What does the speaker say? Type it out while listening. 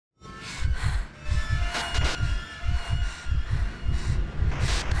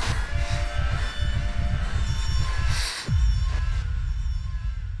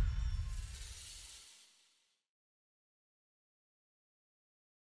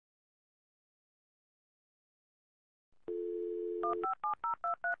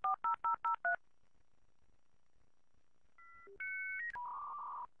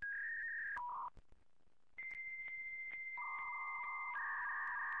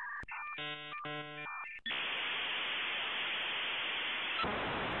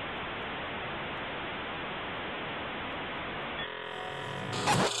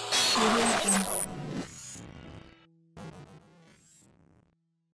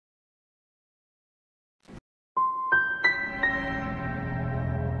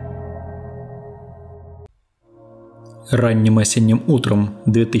Ранним осенним утром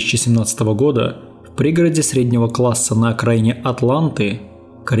 2017 года в пригороде среднего класса на окраине Атланты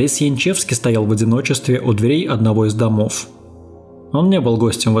Крис Янчевский стоял в одиночестве у дверей одного из домов. Он не был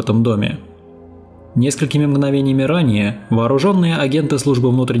гостем в этом доме. Несколькими мгновениями ранее вооруженные агенты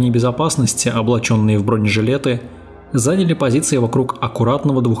службы внутренней безопасности, облаченные в бронежилеты, заняли позиции вокруг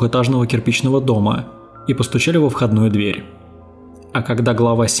аккуратного двухэтажного кирпичного дома и постучали во входную дверь. А когда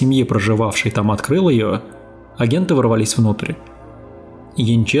глава семьи, проживавшей там, открыл ее, агенты ворвались внутрь.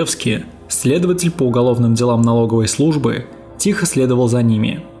 Янчевский, следователь по уголовным делам налоговой службы, тихо следовал за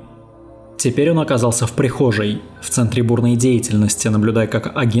ними. Теперь он оказался в прихожей, в центре бурной деятельности, наблюдая,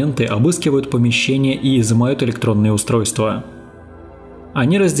 как агенты обыскивают помещения и изымают электронные устройства.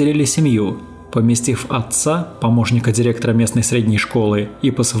 Они разделили семью, поместив отца, помощника директора местной средней школы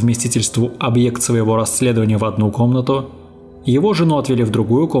и по совместительству объект своего расследования в одну комнату, его жену отвели в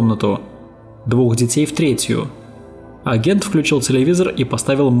другую комнату, двух детей в третью. Агент включил телевизор и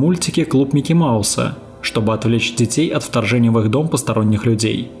поставил мультики «Клуб Микки Мауса», чтобы отвлечь детей от вторжения в их дом посторонних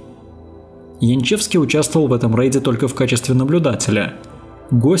людей. Янчевский участвовал в этом рейде только в качестве наблюдателя,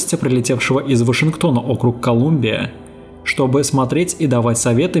 гостя, прилетевшего из Вашингтона, округ Колумбия, чтобы смотреть и давать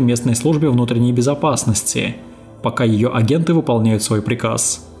советы местной службе внутренней безопасности, пока ее агенты выполняют свой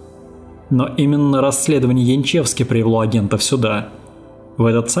приказ. Но именно расследование Янчевски привело агентов сюда, в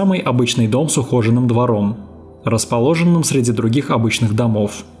этот самый обычный дом с ухоженным двором, расположенным среди других обычных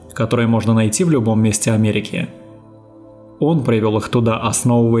домов, которые можно найти в любом месте Америки. Он привел их туда,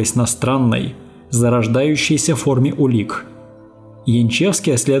 основываясь на странной, зарождающейся форме улик.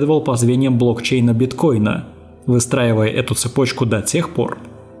 Янчевский следовал по звеньям блокчейна биткоина, выстраивая эту цепочку до тех пор,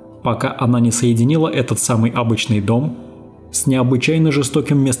 пока она не соединила этот самый обычный дом с необычайно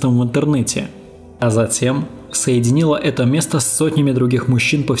жестоким местом в интернете, а затем соединила это место с сотнями других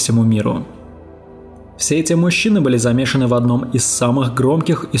мужчин по всему миру. Все эти мужчины были замешаны в одном из самых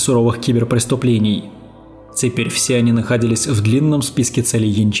громких и суровых киберпреступлений. Теперь все они находились в длинном списке целей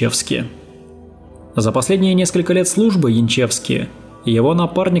Янчевски. За последние несколько лет службы Янчевски, его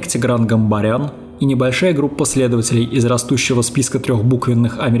напарник Тигран Гамбарян и небольшая группа следователей из растущего списка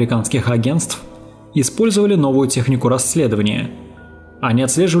трехбуквенных американских агентств использовали новую технику расследования. Они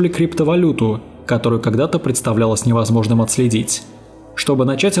отслеживали криптовалюту, которую когда-то представлялось невозможным отследить, чтобы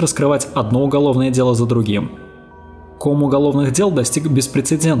начать раскрывать одно уголовное дело за другим. Ком уголовных дел достиг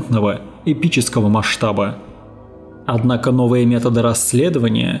беспрецедентного, эпического масштаба. Однако новые методы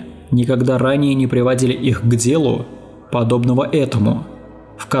расследования никогда ранее не приводили их к делу, подобного этому,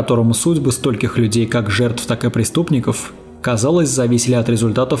 в котором судьбы стольких людей, как жертв, так и преступников, казалось, зависели от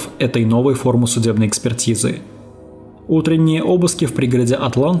результатов этой новой формы судебной экспертизы. Утренние обыски в пригороде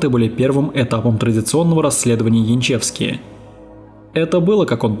Атланты были первым этапом традиционного расследования Янчевски. Это было,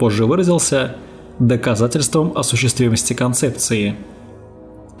 как он позже выразился, доказательством осуществимости концепции.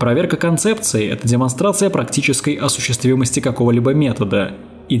 Проверка концепции – это демонстрация практической осуществимости какого-либо метода,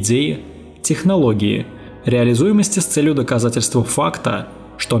 идеи, технологии, реализуемости с целью доказательства факта,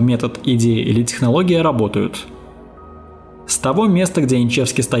 что метод, идея или технология работают. С того места, где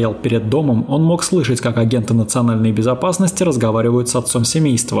Янчевский стоял перед домом, он мог слышать, как агенты национальной безопасности разговаривают с отцом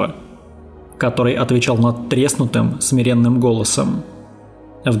семейства, который отвечал надтреснутым, смиренным голосом.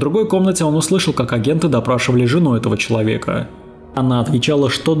 В другой комнате он услышал, как агенты допрашивали жену этого человека. Она отвечала,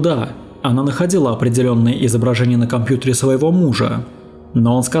 что да, она находила определенные изображения на компьютере своего мужа,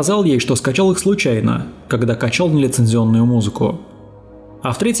 но он сказал ей, что скачал их случайно, когда качал нелицензионную музыку.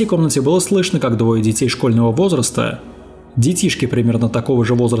 А в третьей комнате было слышно, как двое детей школьного возраста, детишки примерно такого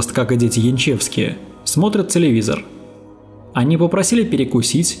же возраста, как и дети Янчевски, смотрят телевизор. Они попросили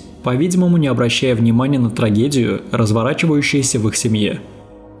перекусить, по-видимому, не обращая внимания на трагедию, разворачивающуюся в их семье.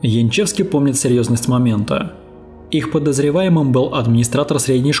 Янчевский помнит серьезность момента. Их подозреваемым был администратор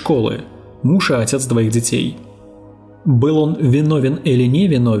средней школы, муж и отец двоих детей. Был он виновен или не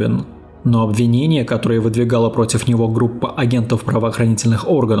виновен, но обвинения, которые выдвигала против него группа агентов правоохранительных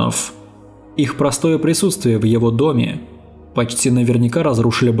органов, их простое присутствие в его доме почти наверняка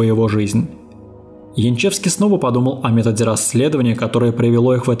разрушили бы его жизнь. Янчевский снова подумал о методе расследования, которое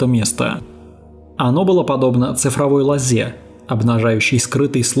привело их в это место. Оно было подобно цифровой лозе, обнажающий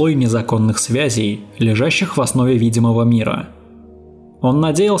скрытый слой незаконных связей, лежащих в основе видимого мира. Он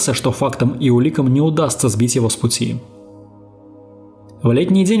надеялся, что фактам и уликам не удастся сбить его с пути. В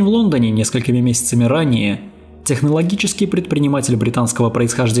летний день в Лондоне несколькими месяцами ранее технологический предприниматель британского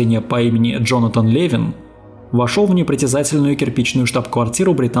происхождения по имени Джонатан Левин вошел в непритязательную кирпичную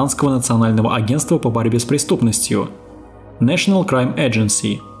штаб-квартиру британского национального агентства по борьбе с преступностью National Crime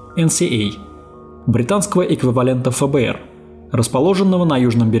Agency, NCA, британского эквивалента ФБР, расположенного на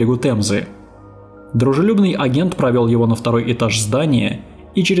южном берегу Темзы. Дружелюбный агент провел его на второй этаж здания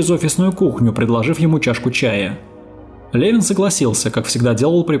и через офисную кухню, предложив ему чашку чая. Левин согласился, как всегда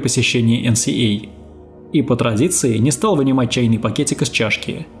делал при посещении NCA, и по традиции не стал вынимать чайный пакетик из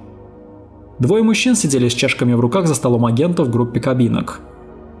чашки. Двое мужчин сидели с чашками в руках за столом агента в группе кабинок.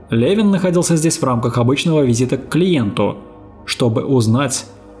 Левин находился здесь в рамках обычного визита к клиенту, чтобы узнать,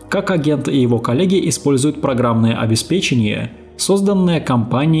 как агент и его коллеги используют программное обеспечение, созданное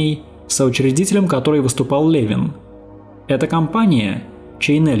компанией, соучредителем которой выступал Левин. Эта компания,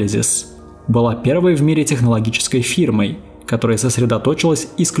 Chainalysis, была первой в мире технологической фирмой, которая сосредоточилась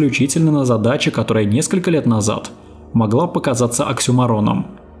исключительно на задаче, которая несколько лет назад могла показаться оксюмороном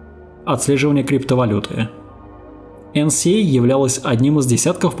 – отслеживание криптовалюты. NCA являлась одним из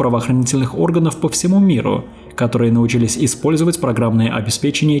десятков правоохранительных органов по всему миру, которые научились использовать программное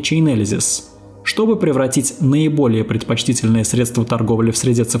обеспечение Chainalysis, чтобы превратить наиболее предпочтительное средство торговли в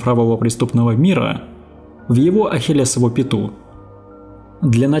среде цифрового преступного мира в его ахиллесову пяту.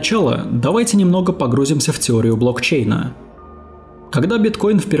 Для начала давайте немного погрузимся в теорию блокчейна. Когда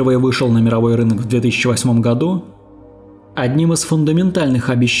биткоин впервые вышел на мировой рынок в 2008 году, одним из фундаментальных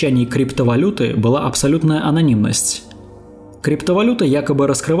обещаний криптовалюты была абсолютная анонимность. Криптовалюта якобы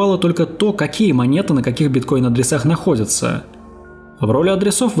раскрывала только то, какие монеты на каких биткоин-адресах находятся. В роли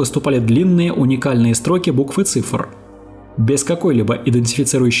адресов выступали длинные уникальные строки букв и цифр, без какой-либо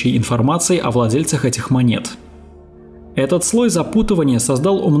идентифицирующей информации о владельцах этих монет. Этот слой запутывания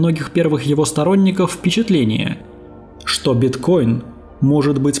создал у многих первых его сторонников впечатление, что биткоин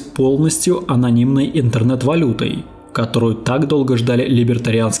может быть полностью анонимной интернет-валютой, которую так долго ждали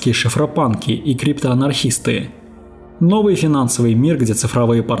либертарианские шифропанки и криптоанархисты. Новый финансовый мир, где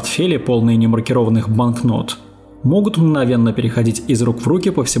цифровые портфели, полные немаркированных банкнот, могут мгновенно переходить из рук в руки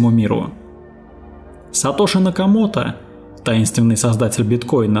по всему миру. Сатоши Накамото, таинственный создатель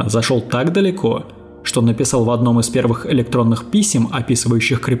биткоина, зашел так далеко, что написал в одном из первых электронных писем,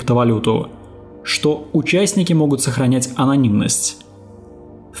 описывающих криптовалюту, что участники могут сохранять анонимность.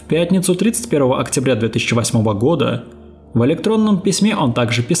 В пятницу 31 октября 2008 года в электронном письме он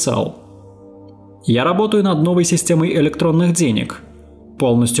также писал: «Я работаю над новой системой электронных денег,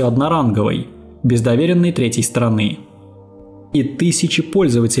 полностью одноранговой, без доверенной третьей стороны. И тысячи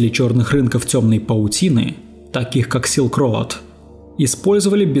пользователей черных рынков темной паутины, таких как Silk Road,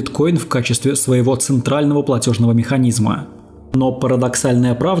 использовали биткоин в качестве своего центрального платежного механизма. Но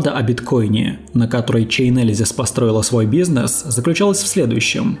парадоксальная правда о биткоине, на которой Chainalysis построила свой бизнес, заключалась в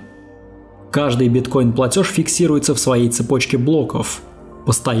следующем. Каждый биткоин-платеж фиксируется в своей цепочке блоков,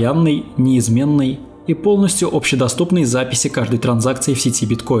 постоянной, неизменной и полностью общедоступной записи каждой транзакции в сети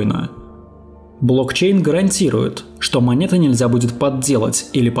биткоина. Блокчейн гарантирует, что монеты нельзя будет подделать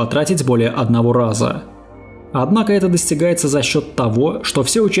или потратить более одного раза. Однако это достигается за счет того, что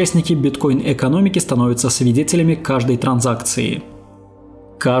все участники биткоин-экономики становятся свидетелями каждой транзакции.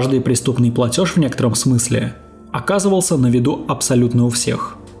 Каждый преступный платеж в некотором смысле оказывался на виду абсолютно у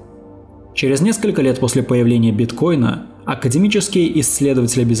всех. Через несколько лет после появления биткоина академические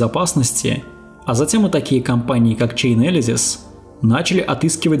исследователи безопасности, а затем и такие компании, как Chainalysis, начали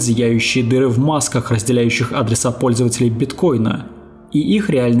отыскивать зияющие дыры в масках, разделяющих адреса пользователей биткоина и их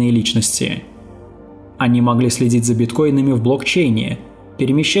реальные личности. Они могли следить за биткоинами в блокчейне,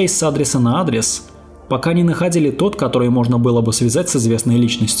 перемещаясь с адреса на адрес, пока не находили тот, который можно было бы связать с известной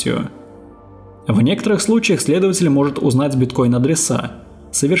личностью. В некоторых случаях следователь может узнать биткоин-адреса,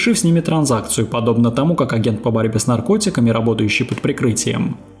 совершив с ними транзакцию, подобно тому, как агент по борьбе с наркотиками, работающий под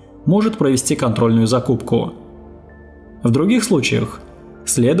прикрытием, может провести контрольную закупку. В других случаях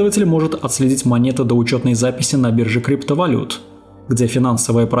следователь может отследить монеты до учетной записи на бирже криптовалют, где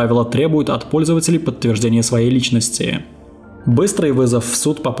финансовые правила требуют от пользователей подтверждения своей личности. Быстрый вызов в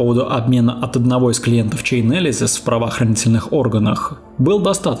суд по поводу обмена от одного из клиентов Chainalysis в правоохранительных органах был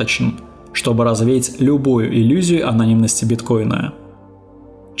достаточен, чтобы развеять любую иллюзию анонимности биткоина.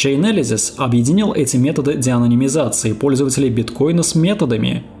 Chainalysis объединил эти методы деанонимизации пользователей биткоина с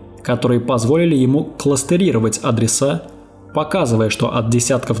методами, которые позволили ему кластерировать адреса, показывая, что от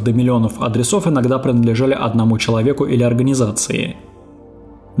десятков до миллионов адресов иногда принадлежали одному человеку или организации.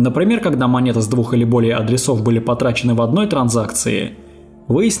 Например, когда монеты с 2 или более адресов были потрачены в одной транзакции,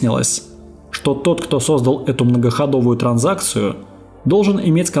 выяснилось, что тот, кто создал эту многоходовую транзакцию, должен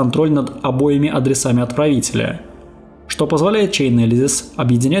иметь контроль над обоими адресами отправителя, что позволяет Chainalysis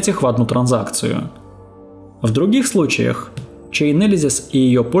объединять их в одну транзакцию. В других случаях Chainalysis и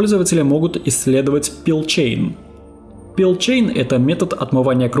ее пользователи могут исследовать Pillchain. Pillchain – это метод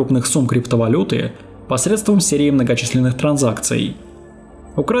отмывания крупных сумм криптовалюты посредством серии многочисленных транзакций.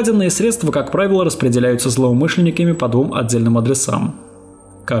 Украденные средства, как правило, распределяются злоумышленниками по 2 отдельным адресам,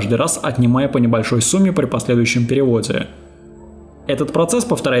 каждый раз отнимая по небольшой сумме при последующем переводе. Этот процесс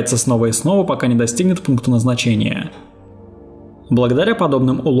повторяется снова и снова, пока не достигнет пункта назначения. Благодаря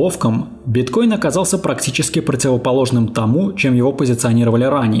подобным уловкам, биткоин оказался практически противоположным тому, чем его позиционировали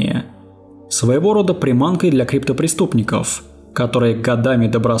ранее. Своего рода приманкой для криптопреступников, которые годами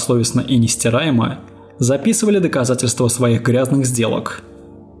добросовестно и нестираемо записывали доказательства своих грязных сделок.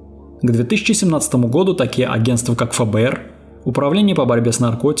 К 2017 году такие агентства, как ФБР, Управление по борьбе с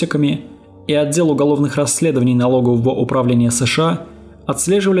наркотиками и Отдел уголовных расследований налогового управления США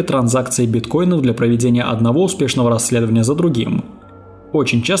отслеживали транзакции биткоинов для проведения одного успешного расследования за другим,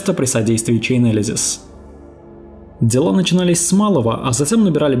 очень часто при содействии Chainalysis. Дела начинались с малого, а затем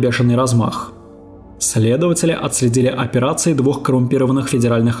набирали бешеный размах. Следователи отследили операции 2 коррумпированных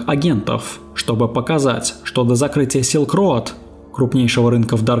федеральных агентов, чтобы показать, что до закрытия Silk Road, крупнейшего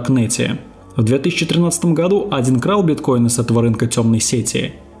рынка в даркнете, в 2013 году один крал биткоины с этого рынка темной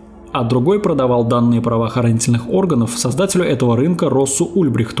сети, а другой продавал данные правоохранительных органов создателю этого рынка Россу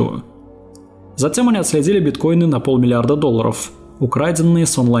Ульбрихту. Затем они отследили биткоины на $500 миллиона, украденные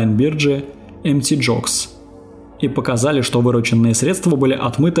с онлайн-биржи MTGOX, и показали, что вырученные средства были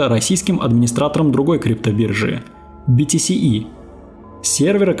отмыты российским администратором другой криптобиржи – BTCE,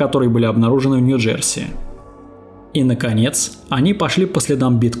 серверы которой были обнаружены в Нью-Джерси. И, наконец, они пошли по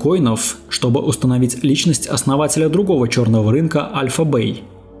следам биткоинов, чтобы установить личность основателя другого черного рынка Alphabay,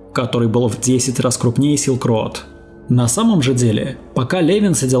 который был в 10 раз крупнее Silk Road. На самом же деле, пока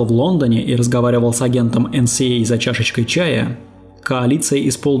Левин сидел в Лондоне и разговаривал с агентом NCA за чашечкой чая, коалиция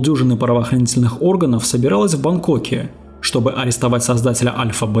из полдюжины правоохранительных органов собиралась в Бангкоке, чтобы арестовать создателя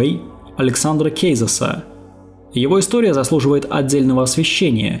Alphabay Александра Кейзеса. Его история заслуживает отдельного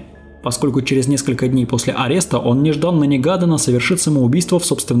освещения, поскольку через несколько дней после ареста он нежданно-негаданно совершит самоубийство в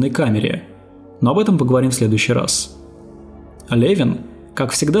собственной камере. Но об этом поговорим в следующий раз. Левин,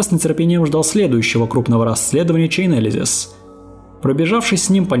 как всегда, с нетерпением ждал следующего крупного расследования Chainalysis. Пробежавшись с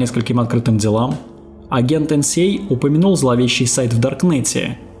ним по нескольким открытым делам, агент NCA упомянул зловещий сайт в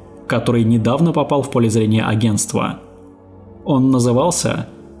даркнете, который недавно попал в поле зрения агентства. Он назывался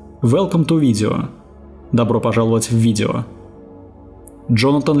Welcome To Video. Добро пожаловать в видео.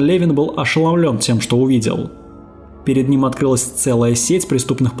 Джонатан Левин был ошеломлен тем, что увидел. Перед ним открылась целая сеть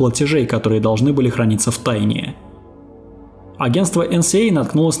преступных платежей, которые должны были храниться в тайне. Агентство NCA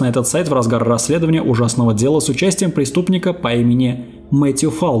наткнулось на этот сайт в разгар расследования ужасного дела с участием преступника по имени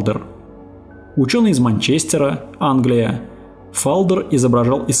Мэтью Фалдер. Ученый из Манчестера, Англия, Фалдер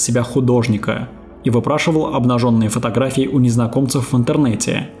изображал из себя художника и выпрашивал обнаженные фотографии у незнакомцев в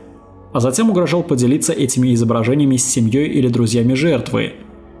интернете, а затем угрожал поделиться этими изображениями с семьей или друзьями жертвы,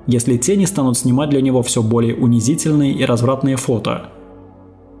 если те не станут снимать для него все более унизительные и развратные фото.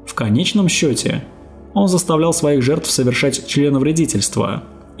 В конечном счете, он заставлял своих жертв совершать членовредительство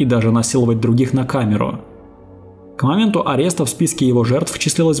и даже насиловать других на камеру. К моменту ареста в списке его жертв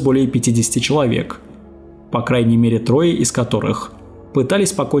числилось более 50 человек, по крайней мере 3 из которых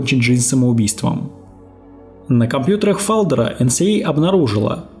пытались покончить жизнь самоубийством. На компьютерах Фалдера NCA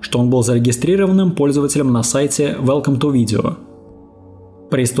обнаружила, что он был зарегистрированным пользователем на сайте Welcome To Video,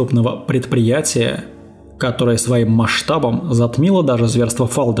 преступного предприятия, которое своим масштабом затмило даже зверство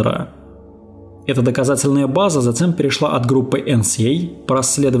Фалдера. Эта доказательная база затем перешла от группы NCA по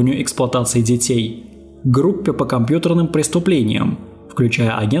расследованию эксплуатации детей к группе по компьютерным преступлениям,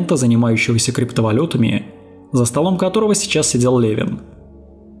 включая агента, занимающегося криптовалютами, за столом которого сейчас сидел Левин.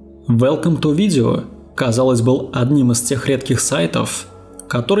 Welcome To Video, казалось, был одним из тех редких сайтов,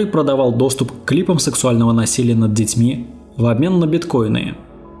 который продавал доступ к клипам сексуального насилия над детьми в обмен на биткоины.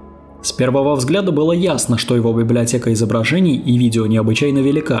 С первого взгляда было ясно, что его библиотека изображений и видео необычайно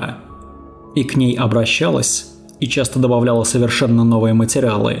велика, и к ней обращалась и часто добавляла совершенно новые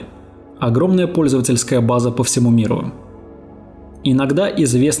материалы огромная пользовательская база по всему миру. Иногда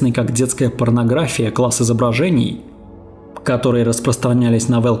известный как детская порнография класс изображений, которые распространялись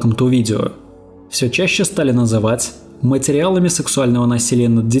на Welcome To Video, все чаще стали называть материалами сексуального насилия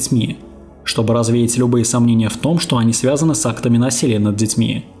над детьми, чтобы развеять любые сомнения в том, что они связаны с актами насилия над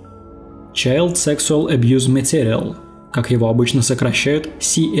детьми. Child Sexual Abuse Material как его обычно сокращают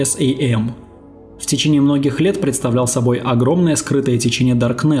CSAM. В течение многих лет представлял собой огромное скрытое течение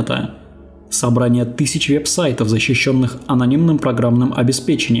даркнета, собрание тысяч веб-сайтов, защищенных анонимным программным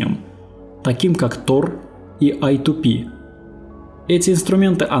обеспечением, таким как Tor и I2P. Эти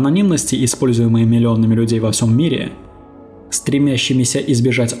инструменты анонимности, используемые миллионами людей во всем мире, стремящимися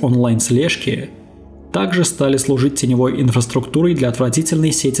избежать онлайн-слежки, также стали служить теневой инфраструктурой для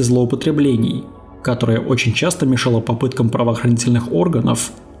отвратительной сети злоупотреблений, которая очень часто мешала попыткам правоохранительных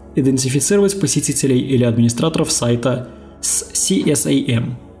органов идентифицировать посетителей или администраторов сайта с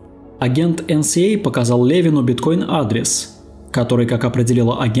CSAM. Агент NCA показал Левину биткоин-адрес, который, как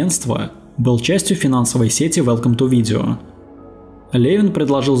определило агентство, был частью финансовой сети Welcome To Video. Левин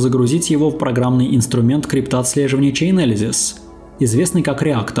предложил загрузить его в программный инструмент криптоотслеживания Chainalysis, известный как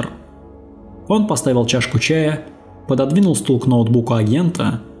реактор. Он поставил чашку чая, пододвинул стул к ноутбуку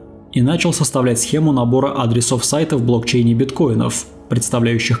агента и начал составлять схему набора адресов сайтов в блокчейне биткоинов,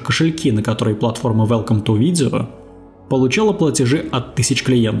 представляющих кошельки, на которые платформа Welcome To Video получала платежи от тысяч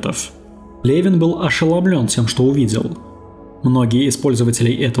клиентов. Левин был ошеломлен тем, что увидел. Многие из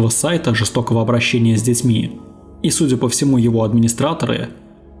пользователей этого сайта жестокого обращения с детьми и, судя по всему, его администраторы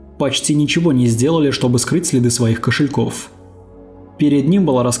почти ничего не сделали, чтобы скрыть следы своих кошельков. Перед ним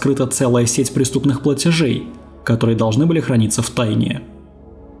была раскрыта целая сеть преступных платежей, которые должны были храниться в тайне.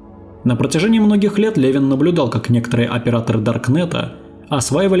 На протяжении многих лет Левин наблюдал, как некоторые операторы даркнета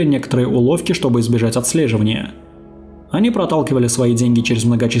осваивали некоторые уловки, чтобы избежать отслеживания. Они проталкивали свои деньги через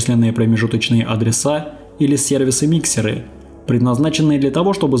многочисленные промежуточные адреса или сервисы-миксеры, предназначенные для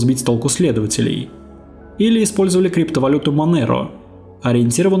того, чтобы сбить с толку следователей. Или использовали криптовалюту Monero,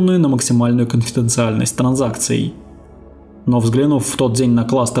 ориентированную на максимальную конфиденциальность транзакций. Но взглянув в тот день на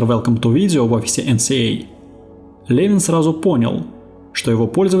кластер Welcome To Video в офисе NCA, Левин сразу понял, что его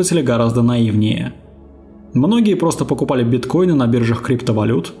пользователи гораздо наивнее. Многие просто покупали биткоины на биржах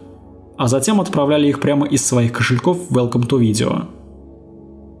криптовалют, а затем отправляли их прямо из своих кошельков в Welcome To Video.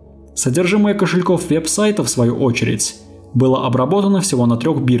 Содержимое кошельков веб-сайта, в свою очередь, было обработано всего на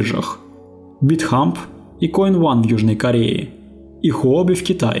 3 биржах – BitHump и CoinOne в Южной Корее и Huobi в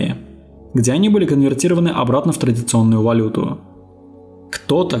Китае, где они были конвертированы обратно в традиционную валюту.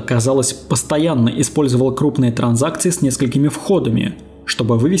 Кто-то, казалось, постоянно использовал крупные транзакции с несколькими входами,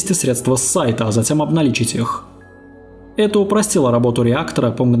 чтобы вывести средства с сайта, а затем обналичить их. Это упростило работу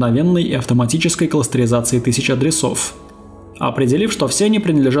реактора по мгновенной и автоматической кластеризации тысяч адресов, определив, что все они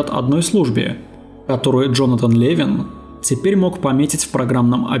принадлежат одной службе, которую Джонатан Левин теперь мог пометить в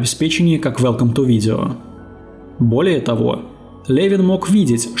программном обеспечении как Welcome To Video. Более того, Левин мог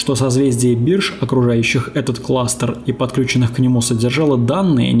видеть, что созвездие бирж, окружающих этот кластер и подключенных к нему, содержало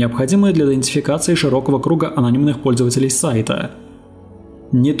данные, необходимые для идентификации широкого круга анонимных пользователей сайта.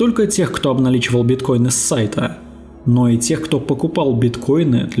 Не только тех, кто обналичивал биткоины с сайта, но и тех, кто покупал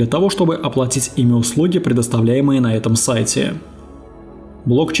биткоины для того, чтобы оплатить ими услуги, предоставляемые на этом сайте.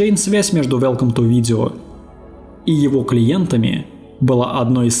 Блокчейн-связь между Welcome To Video и его клиентами была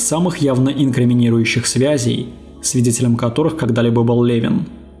одной из самых явно инкриминирующих связей, свидетелем которых когда-либо был Левин.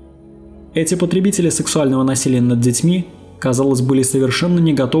 Эти потребители сексуального насилия над детьми, казалось, были совершенно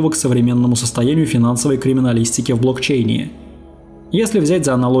не готовы к современному состоянию финансовой криминалистики в блокчейне. Если взять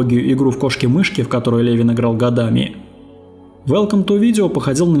за аналогию игру в кошки-мышки, в которую Левин играл годами, Welcome To Video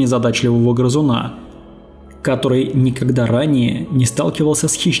походил на незадачливого грызуна, который никогда ранее не сталкивался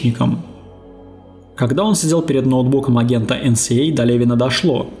с хищником. Когда он сидел перед ноутбуком агента NCA, до Левина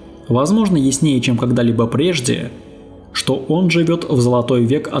дошло, возможно, яснее, чем когда-либо прежде, что он живет в золотой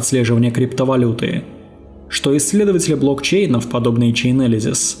век отслеживания криптовалюты, что исследователи блокчейнов, подобные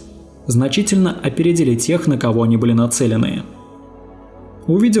Chainalysis, значительно опередили тех, на кого они были нацелены.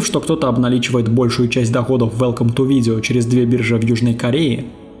 Увидев, что кто-то обналичивает большую часть доходов Welcome To Video через 2 биржи в Южной Корее,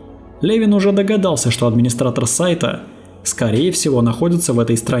 Левин уже догадался, что администратор сайта, скорее всего, находится в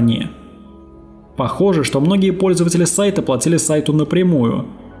этой стране. Похоже, что многие пользователи сайта платили сайту напрямую,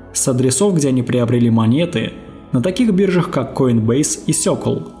 с адресов, где они приобрели монеты, на таких биржах, как Coinbase и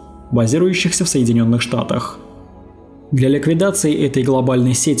Circle, базирующихся в Соединенных Штатах. Для ликвидации этой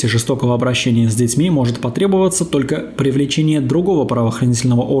глобальной сети жестокого обращения с детьми может потребоваться только привлечение другого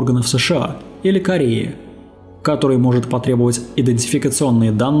правоохранительного органа в США или Корее, который может потребовать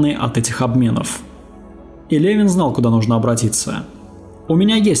идентификационные данные от этих обменов. И Левин знал, куда нужно обратиться. «У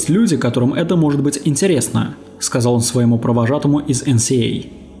меня есть люди, которым это может быть интересно», — сказал он своему провожатому из NCA.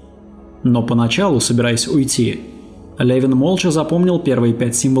 Но поначалу, собираясь уйти, Левин молча запомнил первые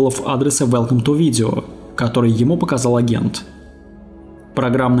 5 символов адреса Welcome To Video, который ему показал агент.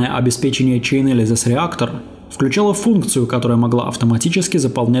 Программное обеспечение Chainalysis Reactor включала функцию, которая могла автоматически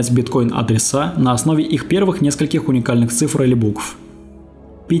заполнять биткоин-адреса на основе их первых нескольких уникальных цифр или букв.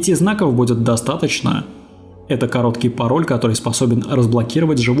 5 знаков будет достаточно. Это короткий пароль, который способен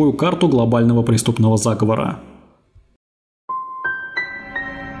разблокировать живую карту глобального преступного заговора.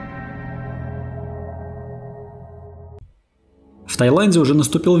 В Таиланде уже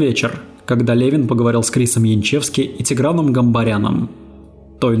наступил вечер, когда Левин поговорил с Крисом Янчевски и Тиграном Гамбаряном.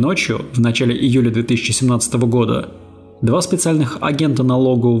 Той ночью, в начале июля 2017 года, 2 специальных агента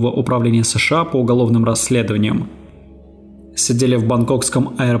налогового управления США по уголовным расследованиям сидели в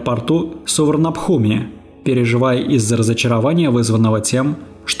бангкокском аэропорту Суворнабхуми, переживая из-за разочарования, вызванного тем,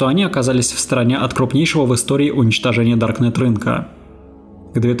 что они оказались в стороне от крупнейшего в истории уничтожения даркнет рынка.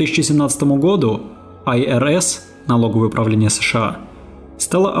 К 2017 году IRS, налоговое управление США,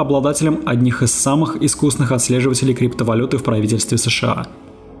 стало обладателем одних из самых искусных отслеживателей криптовалюты в правительстве США.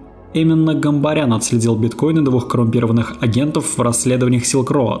 Именно Гамбарян отследил биткоины 2 коррумпированных агентов в расследованиях Silk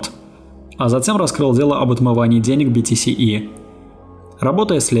Road, а затем раскрыл дело об отмывании денег BTC.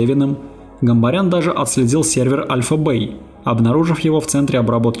 Работая с Левиным, Гамбарян даже отследил сервер Альфа-Бэй, обнаружив его в центре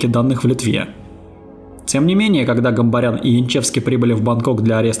обработки данных в Литве. Тем не менее, когда Гамбарян и Янчевски прибыли в Бангкок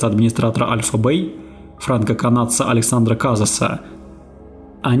для ареста администратора Альфа-Бэй, франко-канадца Александра Казаса,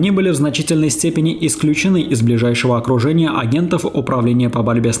 они были в значительной степени исключены из ближайшего окружения агентов Управления по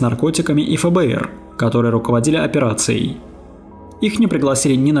борьбе с наркотиками и ФБР, которые руководили операцией. Их не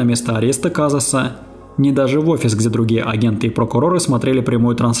пригласили ни на место ареста Казаса, ни даже в офис, где другие агенты и прокуроры смотрели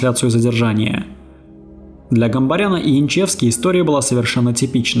прямую трансляцию задержания. Для Гамбаряна и Янчевски история была совершенно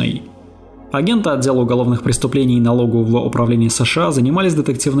типичной. Агенты отдела уголовных преступлений и налогового управления США занимались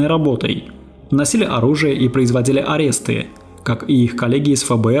детективной работой, носили оружие и производили аресты, как и их коллеги из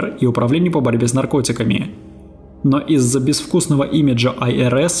ФБР и Управления по борьбе с наркотиками. Но из-за безвкусного имиджа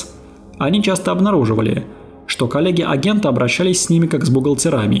IRS они часто обнаруживали, что коллеги-агенты обращались с ними как с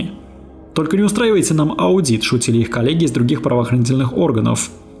бухгалтерами. «Только не устраивайте нам аудит», – шутили их коллеги из других правоохранительных органов,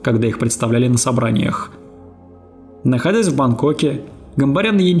 когда их представляли на собраниях. Находясь в Бангкоке,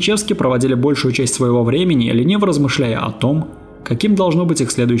 Гамбарян и Янчевски проводили большую часть своего времени, лениво размышляя о том, каким должно быть их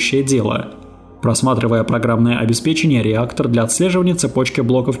следующее дело, просматривая программное обеспечение реактор для отслеживания цепочки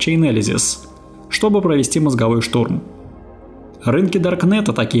блоков Chainalysis, чтобы провести мозговой штурм. Рынки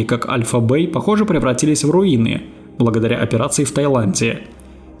даркнета, такие как Альфа-Бэй, похоже, превратились в руины благодаря операции в Таиланде,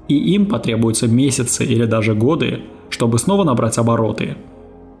 и им потребуются месяцы или даже годы, чтобы снова набрать обороты.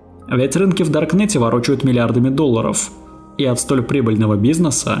 Ведь рынки в даркнете ворочают миллиардами долларов, и от столь прибыльного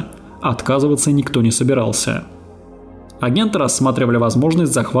бизнеса отказываться никто не собирался. Агенты рассматривали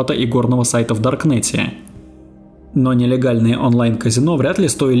возможность захвата игорного сайта в даркнете, но нелегальные онлайн-казино вряд ли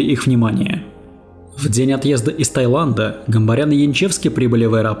стоили их внимания. В день отъезда из Таиланда Гамбарян и Янчевски прибыли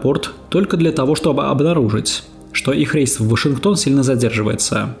в аэропорт только для того, чтобы обнаружить, что их рейс в Вашингтон сильно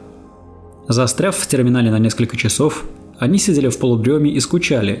задерживается. Застряв в терминале на несколько часов, они сидели в полудреме и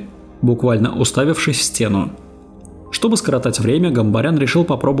скучали, буквально уставившись в стену. Чтобы скоротать время, Гамбарян решил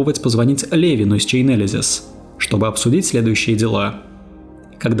попробовать позвонить Левину из Chainalysis, чтобы обсудить следующие дела.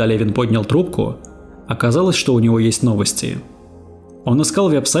 Когда Левин поднял трубку, оказалось, что у него есть новости. Он искал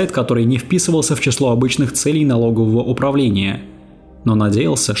веб-сайт, который не вписывался в число обычных целей налогового управления, но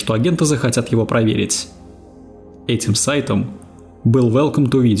надеялся, что агенты захотят его проверить. Этим сайтом был Welcome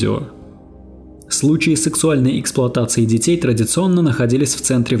To видео. Случаи сексуальной эксплуатации детей традиционно находились в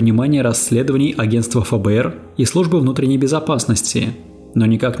центре внимания расследований агентства ФБР и службы внутренней безопасности, но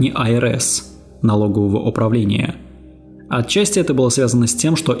никак не IRS, налогового управления. Отчасти это было связано с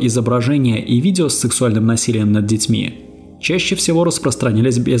тем, что изображения и видео с сексуальным насилием над детьми чаще всего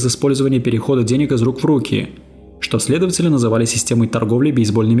распространялись без использования перехода денег из рук в руки, что следователи называли системой торговли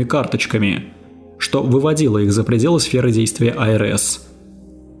бейсбольными карточками, что выводило их за пределы сферы действия IRS.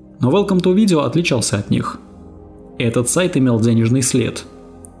 Но Welcome To видео отличался от них. Этот сайт имел денежный след,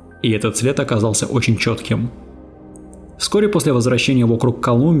 и этот след оказался очень четким. Вскоре после возвращения в округ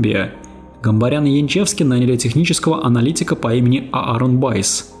Колумбия Гамбарян и Янчевски наняли технического аналитика по имени Аарон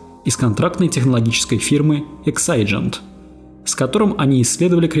Байс из контрактной технологической фирмы Exigent, с которым они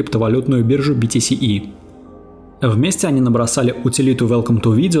исследовали криптовалютную биржу BTC. Вместе они набросали утилиту Welcome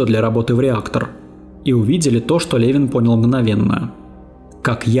To видео для работы в реактор и увидели то, что Левин понял мгновенно.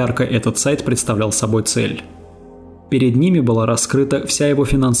 Как ярко этот сайт представлял собой цель. Перед ними была раскрыта вся его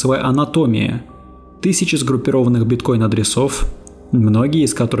финансовая анатомия, тысячи сгруппированных биткоин-адресов, многие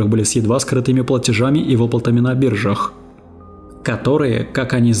из которых были с едва скрытыми платежами и выплатами на биржах, которые,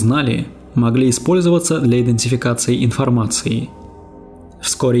 как они знали, могли использоваться для идентификации информации.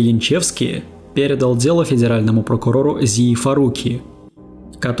 Вскоре Янчевски передал дело федеральному прокурору Зии Фаруки,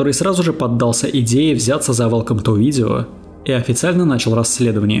 который сразу же поддался идее взяться за Welcome To видео и официально начал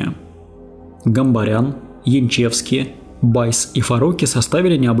расследование. Гамбарян, Янчевский, Байс и Фаруки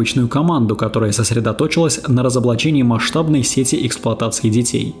составили необычную команду, которая сосредоточилась на разоблачении масштабной сети эксплуатации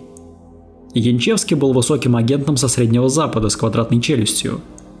детей. Янчевский был высоким агентом со Среднего Запада с квадратной челюстью.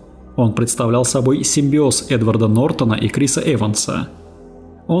 Он представлял собой симбиоз Эдварда Нортона и Криса Эванса.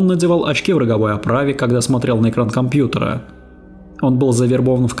 Он надевал очки в роговой оправе, когда смотрел на экран компьютера. Он был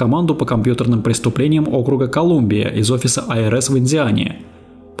завербован в команду по компьютерным преступлениям округа Колумбия из офиса АРС в Индиане,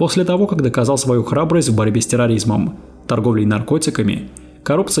 после того, как доказал свою храбрость в борьбе с терроризмом, торговлей наркотиками,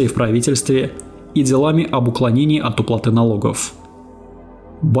 коррупцией в правительстве и делами об уклонении от уплаты налогов.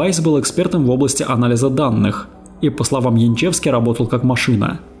 Байс был экспертом в области анализа данных и, по словам Янчевски, работал как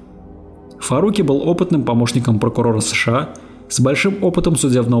машина. Фаруки был опытным помощником прокурора США с большим опытом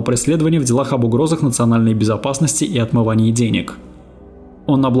судебного преследования в делах об угрозах национальной безопасности и отмывании денег.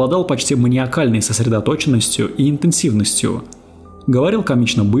 Он обладал почти маниакальной сосредоточенностью и интенсивностью, говорил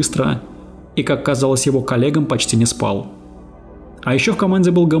комично быстро и, как казалось его коллегам, почти не спал. А еще в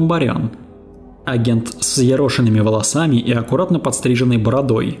команде был Гамбарян, агент с взъерошенными волосами и аккуратно подстриженной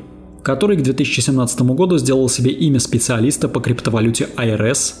бородой, который к 2017 году сделал себе имя специалиста по криптовалюте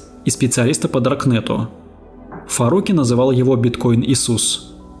АРС и специалиста по даркнету. Фаруки называл его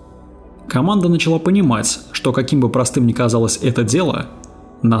биткоин-Иисус. Команда начала понимать, что каким бы простым ни казалось это дело,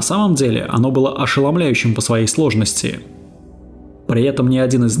 на самом деле оно было ошеломляющим по своей сложности. При этом ни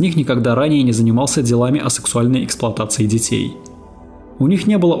один из них никогда ранее не занимался делами о сексуальной эксплуатации детей. У них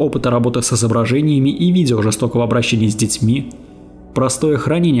не было опыта работы с изображениями и видео жестокого обращения с детьми, простое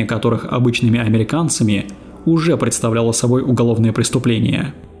хранение которых обычными американцами уже представляло собой уголовное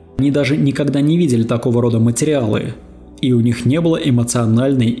преступление. Они даже никогда не видели такого рода материалы, и у них не было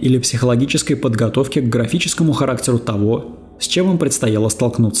эмоциональной или психологической подготовки к графическому характеру того, с чем им предстояло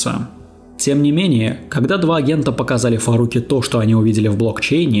столкнуться. Тем не менее, когда два агента показали Фаруки то, что они увидели в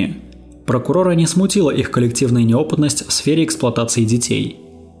блокчейне, прокурора не смутила их коллективная неопытность в сфере эксплуатации детей.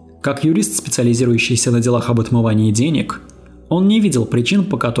 Как юрист, специализирующийся на делах об отмывании денег, он не видел причин,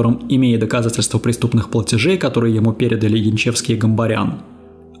 по которым, имея доказательства преступных платежей, которые ему передали Янчевский и Гамбарян,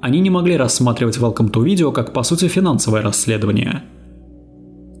 они не могли рассматривать Welcome To видео как, по сути, финансовое расследование.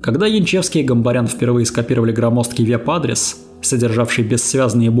 Когда Янчевский и Гамбарян впервые скопировали громоздкий веб-адрес, содержавший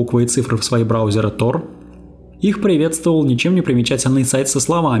бессвязные буквы и цифры в свои браузеры Tor, их приветствовал ничем не примечательный сайт со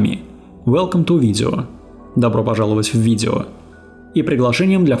словами «Welcome To видео», «Добро пожаловать в видео» и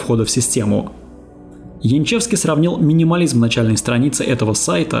приглашением для входа в систему. Янчевский сравнил минимализм начальной страницы этого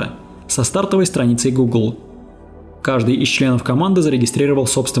сайта со стартовой страницей Google. Каждый из членов команды зарегистрировал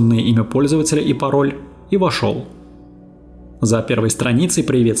собственное имя пользователя и пароль и вошел. За первой страницей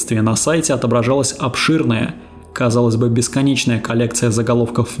приветствия на сайте отображалась обширная, казалось бы, бесконечная коллекция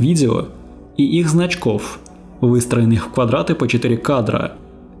заголовков видео и их значков, выстроенных в квадраты по 4 кадра,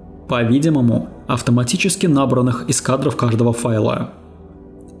 по-видимому, автоматически набранных из кадров каждого файла.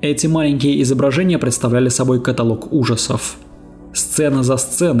 Эти маленькие изображения представляли собой каталог ужасов. Сцена за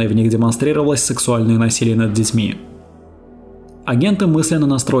сценой в них демонстрировалось сексуальное насилие над детьми. Агенты мысленно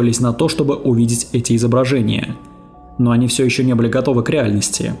настроились на то, чтобы увидеть эти изображения, но они все еще не были готовы к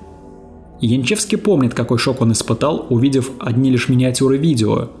реальности. Янчевский помнит, какой шок он испытал, увидев одни лишь миниатюры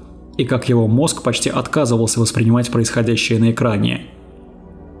видео, и как его мозг почти отказывался воспринимать происходящее на экране.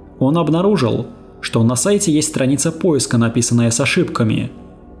 Он обнаружил, что на сайте есть страница поиска, написанная с ошибками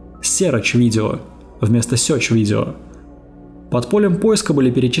 «Search видео» вместо «Search видео». Под полем поиска были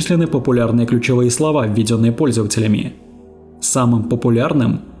перечислены популярные ключевые слова, введенные пользователями. Самым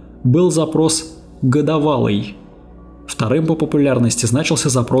популярным был запрос «годовалый». Вторым по популярности значился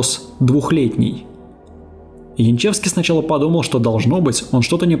запрос «двухлетний». Янчевский сначала подумал, что должно быть, он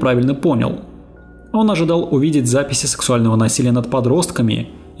что-то неправильно понял. Он ожидал увидеть записи сексуального насилия над подростками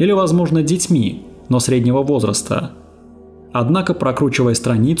или, возможно, детьми, но среднего возраста. Однако, прокручивая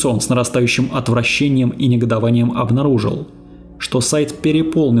страницу, он с нарастающим отвращением и негодованием обнаружил, что сайт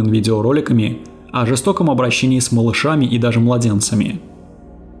переполнен видеороликами о жестоком обращении с малышами и даже младенцами.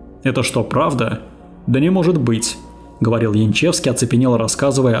 «Это что, правда? Да не может быть», — говорил Янчевский, оцепенело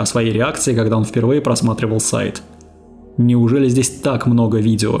рассказывая о своей реакции, когда он впервые просматривал сайт. «Неужели здесь так много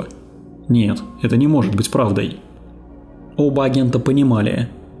видео? Нет, это не может быть правдой». Оба агента понимали,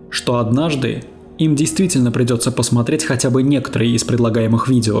 что однажды им действительно придется посмотреть хотя бы некоторые из предлагаемых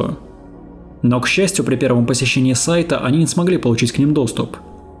видео. Но, к счастью, при первом посещении сайта они не смогли получить к ним доступ.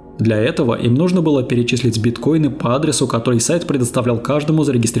 Для этого им нужно было перечислить биткоины по адресу, который сайт предоставлял каждому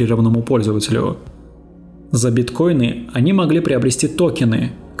зарегистрированному пользователю. За биткоины они могли приобрести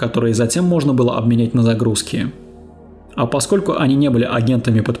токены, которые затем можно было обменять на загрузки. А поскольку они не были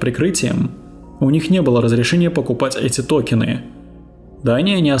агентами под прикрытием, у них не было разрешения покупать эти токены. Да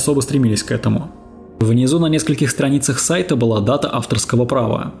они не особо стремились к этому. Внизу на нескольких страницах сайта была дата авторского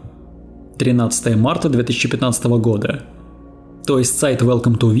права. 13 марта 2015 года. То есть сайт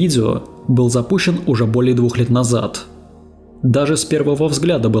Welcome To видео был запущен уже более 2 лет назад. Даже с первого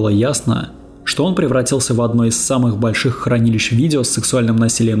взгляда было ясно, что он превратился в одно из самых больших хранилищ видео с сексуальным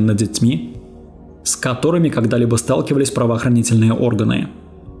насилием над детьми, с которыми когда-либо сталкивались правоохранительные органы.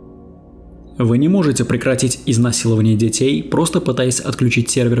 Вы не можете прекратить изнасилование детей, просто пытаясь отключить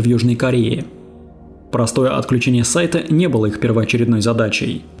сервер в Южной Корее. Простое отключение сайта не было их первоочередной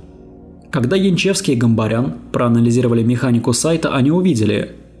задачей. Когда Янчевский и Гамбарян проанализировали механику сайта, они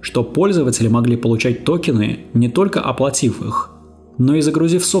увидели, что пользователи могли получать токены, не только оплатив их, но и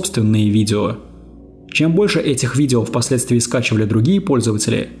загрузив собственные видео. Чем больше этих видео впоследствии скачивали другие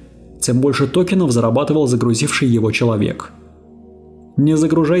пользователи, тем больше токенов зарабатывал загрузивший его человек. «Не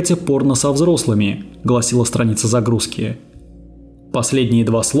загружайте порно со взрослыми», — гласила страница загрузки. Последние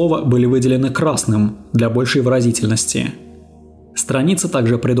 2 слова были выделены красным для большей выразительности. Страница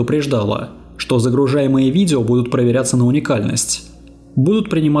также предупреждала, что загружаемые видео будут проверяться на уникальность. Будут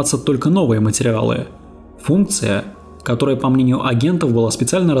приниматься только новые материалы. Функция, которая, по мнению агентов, была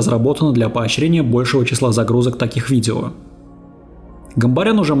специально разработана для поощрения большего числа загрузок таких видео.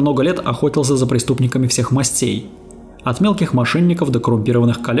 Гамбарян уже много лет охотился за преступниками всех мастей. От мелких мошенников до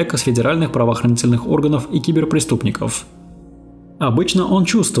коррумпированных коллег из федеральных правоохранительных органов и киберпреступников. Обычно он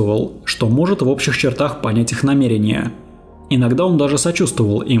чувствовал, что может в общих чертах понять их намерения. Иногда он даже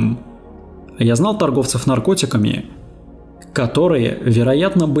сочувствовал им. Я знал торговцев наркотиками, которые,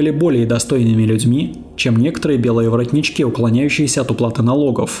 вероятно, были более достойными людьми, чем некоторые белые воротнички, уклоняющиеся от уплаты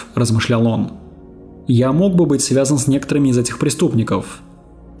налогов, размышлял он. Я мог бы быть связан с некоторыми из этих преступников.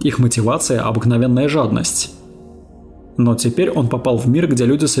 Их мотивация – обыкновенная жадность. Но теперь он попал в мир, где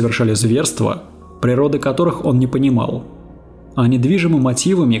люди совершали зверства, природы которых он не понимал. Они движимы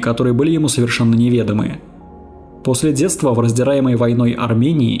мотивами, которые были ему совершенно неведомы. После детства в раздираемой войной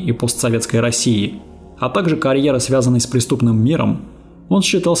Армении и постсоветской России, а также карьеры, связанной с преступным миром, он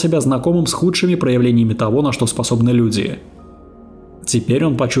считал себя знакомым с худшими проявлениями того, на что способны люди. Теперь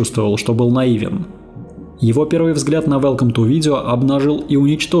он почувствовал, что был наивен. Его первый взгляд на Welcome To видео обнажил и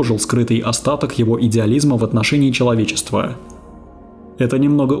уничтожил скрытый остаток его идеализма в отношении человечества. «Это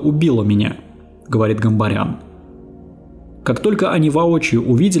немного убило меня», — говорит Гамбарян. Как только они воочию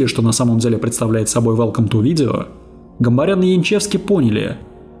увидели, что на самом деле представляет собой Welcome To видео, Гамбарян и Янчевский поняли,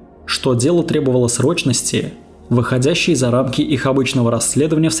 что дело требовало срочности, выходящей за рамки их обычного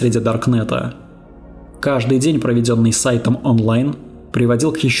расследования в среде даркнета. Каждый день, проведенный сайтом онлайн,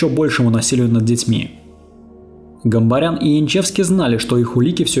 приводил к еще большему насилию над детьми. Гамбарян и Янчевский знали, что их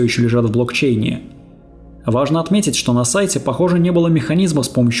улики все еще лежат в блокчейне. Важно отметить, что на сайте, похоже, не было механизма, с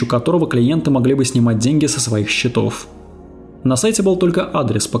помощью которого клиенты могли бы снимать деньги со своих счетов. На сайте был только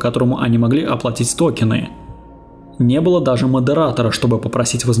адрес, по которому они могли оплатить токены. Не было даже модератора, чтобы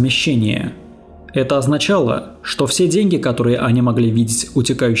попросить возмещение. Это означало, что все деньги, которые они могли видеть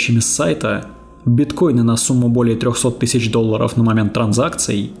утекающими с сайта, биткоины на сумму более $300 тысяч на момент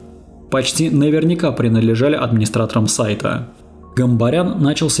транзакций, почти наверняка принадлежали администраторам сайта. Гамбарян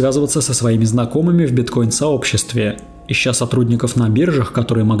начал связываться со своими знакомыми в биткоин-сообществе, ища сотрудников на биржах,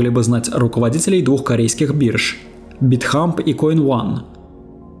 которые могли бы знать руководителей 2 корейских бирж – BitHump и CoinOne,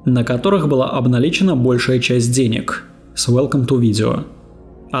 на которых была обналичена большая часть денег с Welcome To видео,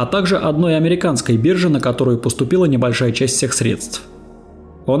 а также одной американской биржи, на которую поступила небольшая часть всех средств.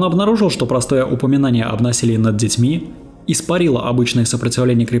 Он обнаружил, что простое упоминание об насилии над детьми испарило обычное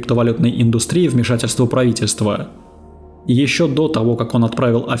сопротивление криптовалютной индустрии вмешательству правительства. Еще до того, как он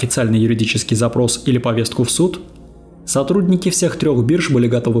отправил официальный юридический запрос или повестку в суд, сотрудники всех 3 бирж были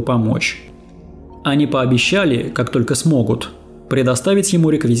готовы помочь. Они пообещали, как только смогут, предоставить ему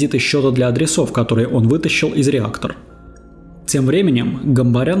реквизиты счета для адресов, которые он вытащил из реактор. Тем временем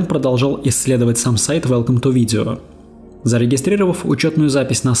Гамбарян продолжал исследовать сам сайт Welcome To видео. Зарегистрировав учетную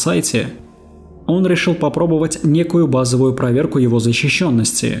запись на сайте, он решил попробовать некую базовую проверку его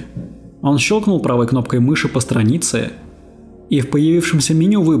защищенности. Он щелкнул правой кнопкой мыши по странице и в появившемся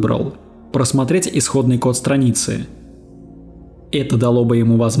меню выбрал «Просмотреть исходный код страницы». Это дало бы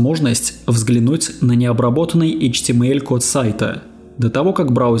ему возможность взглянуть на необработанный HTML-код сайта до того,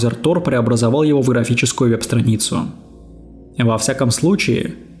 как браузер Tor преобразовал его в графическую веб-страницу. Во всяком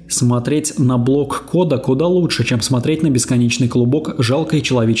случае, смотреть на блок кода куда лучше, чем смотреть на бесконечный клубок жалкой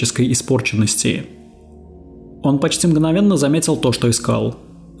человеческой испорченности. Он почти мгновенно заметил то, что искал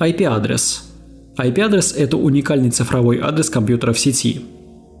 – IP-адрес. IP-адрес – это уникальный цифровой адрес компьютера в сети.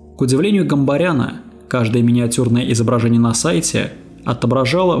 К удивлению Гамбаряна, Каждое миниатюрное изображение на сайте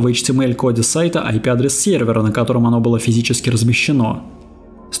отображало в HTML-коде сайта IP-адрес сервера, на котором оно было физически размещено.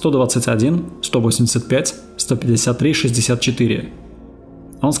 121.185.153.64.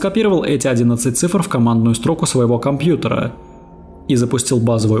 Он скопировал эти 11 цифр в командную строку своего компьютера и запустил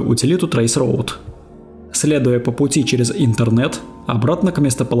базовую утилиту traceroute, следуя по пути через интернет обратно к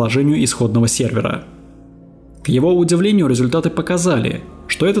местоположению исходного сервера. К его удивлению, результаты показали,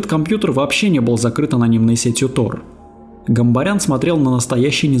 что этот компьютер вообще не был закрыт анонимной сетью Tor. Гамбарян смотрел на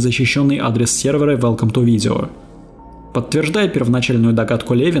настоящий незащищенный адрес сервера Welcome To видео. Подтверждая первоначальную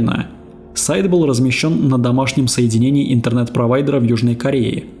догадку Левина, сайт был размещен на домашнем соединении интернет-провайдера в Южной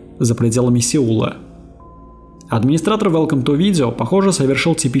Корее, за пределами Сеула. Администратор Welcome To видео, похоже,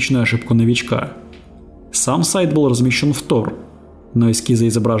 совершил типичную ошибку новичка. Сам сайт был размещен в Tor, но эскизы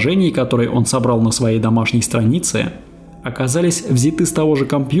изображений, которые он собрал на своей домашней странице, оказались взяты с того же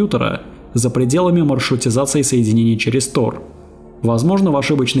компьютера за пределами маршрутизации соединений через Tor, возможно, в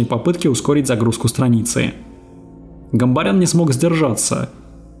ошибочной попытке ускорить загрузку страницы. Гамбарян не смог сдержаться.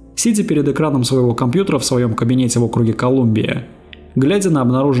 Сидя перед экраном своего компьютера в своем кабинете в округе Колумбия, глядя на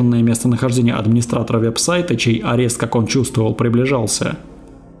обнаруженное местонахождение администратора веб-сайта, чей арест, как он чувствовал, приближался,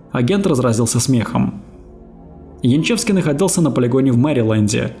 агент разразился смехом. Янчевский находился на полигоне в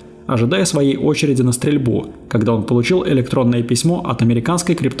Мэриленде, ожидая своей очереди на стрельбу, когда он получил электронное письмо от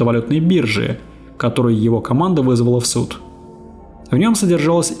американской криптовалютной биржи, которую его команда вызвала в суд. В нем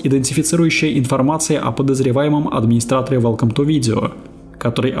содержалась идентифицирующая информация о подозреваемом администраторе Welcome To видео,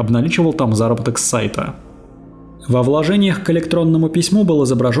 который обналичивал там заработок с сайта. Во вложениях к электронному письму был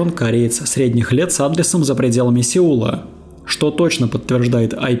изображен кореец средних лет с адресом за пределами Сеула, что точно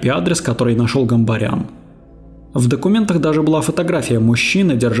подтверждает IP-адрес, который нашел Гамбарян. В документах даже была фотография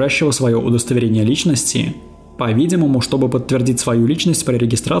мужчины, держащего свое удостоверение личности, по-видимому, чтобы подтвердить свою личность при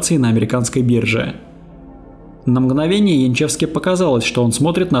регистрации на американской бирже. На мгновение Янчевски показалось, что он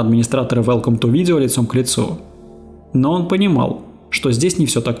смотрит на администратора Welcome To видео лицом к лицу. Но он понимал, что здесь не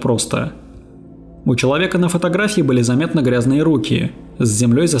все так просто. У человека на фотографии были заметно грязные руки, с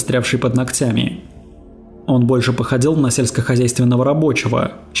землей застрявшей под ногтями. Он больше походил на сельскохозяйственного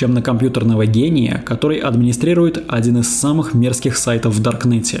рабочего, чем на компьютерного гения, который администрирует один из самых мерзких сайтов в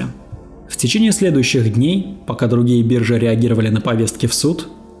даркнете. В течение следующих дней, пока другие биржи реагировали на повестки в суд,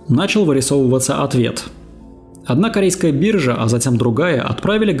 начал вырисовываться ответ. Одна корейская биржа, а затем другая,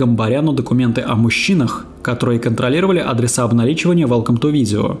 отправили Гамбаряну документы о мужчинах, которые контролировали адреса обналичивания Welcome To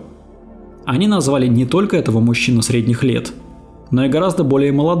видео. Они назвали не только этого мужчину средних лет, но и гораздо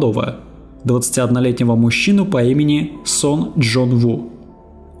более молодого, 21-летнего мужчину по имени Сон Джон Ву.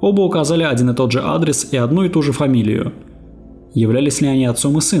 Оба указали один и тот же адрес и одну и ту же фамилию. Являлись ли они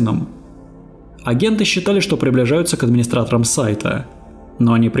отцом и сыном? Агенты считали, что приближаются к администраторам сайта,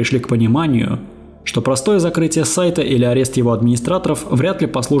 но они пришли к пониманию, что простое закрытие сайта или арест его администраторов вряд ли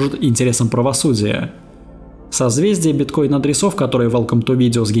послужит интересам правосудия. Созвездие биткоин-адресов, которые Welcome To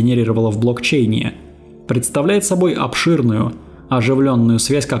видео сгенерировало в блокчейне, представляет собой обширную, оживленную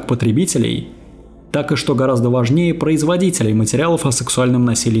связь как потребителей, так и, что гораздо важнее, производителей материалов о сексуальном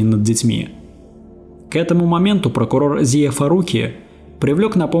насилии над детьми. К этому моменту прокурор Зия Фаруки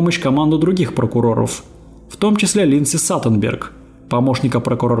привлек на помощь команду других прокуроров, в том числе Линдси Саттенберг, помощника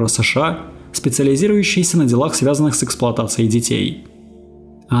прокурора США, специализирующейся на делах, связанных с эксплуатацией детей.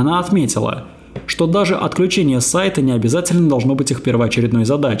 Она отметила, что даже отключение сайта не обязательно должно быть их первоочередной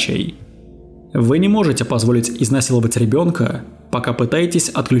задачей. Вы не можете позволить изнасиловать ребенка, пока пытаетесь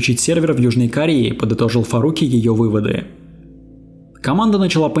отключить сервер в Южной Корее, подытожил Фаруки ее выводы. Команда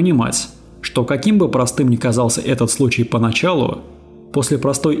начала понимать, что каким бы простым ни казался этот случай поначалу, после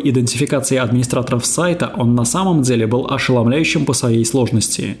простой идентификации администраторов сайта он на самом деле был ошеломляющим по своей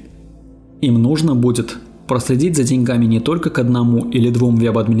сложности. Им нужно будет проследить за деньгами не только к одному или двум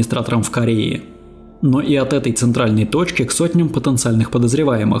веб-администраторам в Корее, но и от этой центральной точки к сотням потенциальных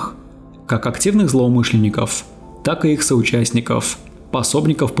подозреваемых, как активных злоумышленников, так и их соучастников,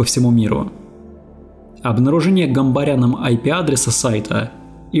 пособников по всему миру. Обнаружение Гамбаряном IP-адреса сайта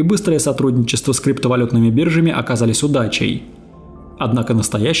и быстрое сотрудничество с криптовалютными биржами оказались удачей. Однако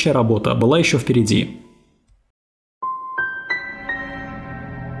настоящая работа была еще впереди.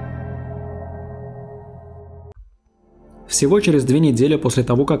 Всего через 2 недели после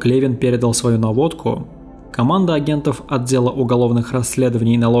того, как Левин передал свою наводку, команда агентов отдела уголовных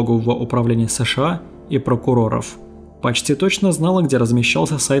расследований налогового управления США и прокуроров почти точно знала, где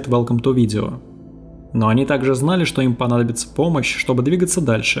размещался сайт Welcome To видео. Но они также знали, что им понадобится помощь, чтобы двигаться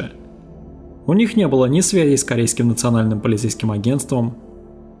дальше. У них не было ни связей с Корейским национальным полицейским агентством,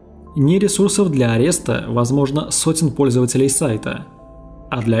 ни ресурсов для ареста, возможно, сотен пользователей сайта.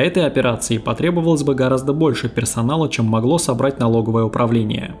 А для этой операции потребовалось бы гораздо больше персонала, чем могло собрать налоговое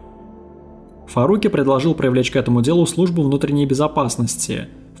управление. Фаруки предложил привлечь к этому делу службу внутренней безопасности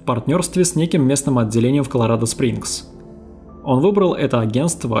в партнерстве с неким местным отделением в Колорадо-Спрингс. Он выбрал это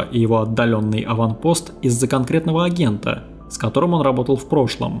агентство и его отдаленный аванпост из-за конкретного агента, с которым он работал в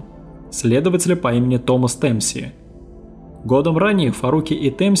прошлом, следователя по имени Томас Темси. Годом ранее Фаруки и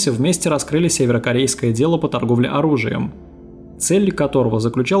Темси вместе раскрыли северокорейское дело по торговле оружием, цель которого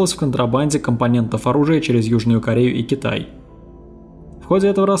заключалась в контрабанде компонентов оружия через Южную Корею и Китай. В ходе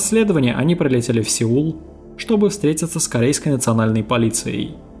этого расследования они прилетели в Сеул, чтобы встретиться с корейской национальной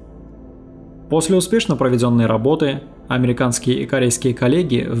полицией. После успешно проведенной работы американские и корейские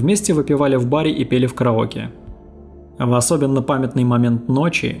коллеги вместе выпивали в баре и пели в караоке. В особенно памятный момент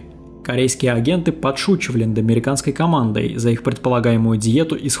ночи корейские агенты подшучивали над американской командой за их предполагаемую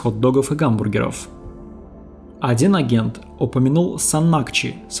диету из хот-догов и гамбургеров. Один агент упомянул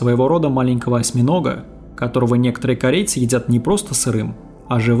саннакчи, своего рода маленького осьминога, которого некоторые корейцы едят не просто сырым,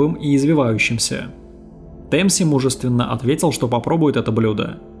 а живым и извивающимся. Темси мужественно ответил, что попробует это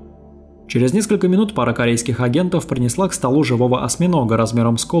блюдо. Через несколько минут пара корейских агентов принесла к столу живого осьминога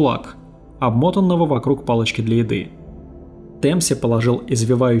размером с кулак, обмотанного вокруг палочки для еды. Темси положил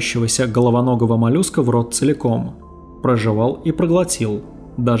извивающегося головоногого моллюска в рот целиком, прожевал и проглотил,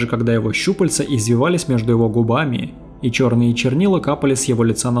 даже когда его щупальца извивались между его губами и черные чернила капали с его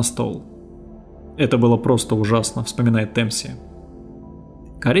лица на стол. «Это было просто ужасно», — вспоминает Темси.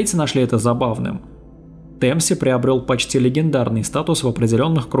 Корейцы нашли это забавным. Темси приобрел почти легендарный статус в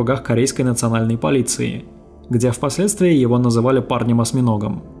определенных кругах корейской национальной полиции, где впоследствии его называли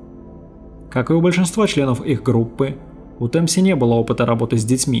парнем-осьминогом. Как и у большинства членов их группы, у Темси не было опыта работы с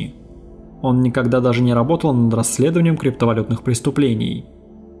детьми. Он никогда даже не работал над расследованием криптовалютных преступлений.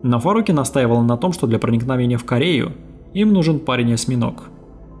 Но Фаруки настаивал на том, что для проникновения в Корею им нужен парень-осьминог.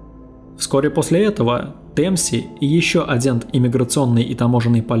 Вскоре после этого Темси и еще агент иммиграционной и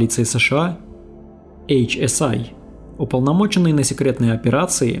таможенной полиции США, HSI, уполномоченный на секретные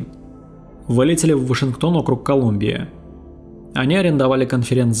операции, вылетели в Вашингтон, округ Колумбия. Они арендовали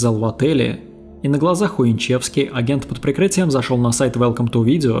конференц-зал в отеле, и на глазах у Янчевски агент под прикрытием зашел на сайт Welcome To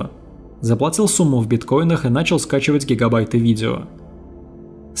видео, заплатил сумму в биткоинах и начал скачивать гигабайты видео.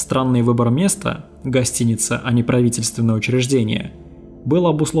 Странный выбор места, гостиница, а не правительственное учреждение, был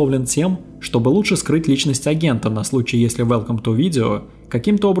обусловлен тем, чтобы лучше скрыть личность агента на случай, если Welcome To видео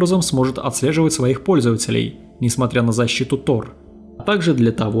каким-то образом сможет отслеживать своих пользователей, несмотря на защиту Тор, а также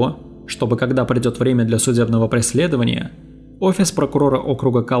для того, чтобы когда придет время для судебного преследования, офис прокурора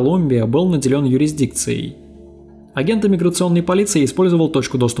округа Колумбия был наделен юрисдикцией. Агент иммиграционной полиции использовал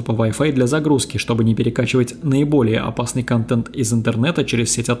точку доступа Wi-Fi для загрузки, чтобы не перекачивать наиболее опасный контент из интернета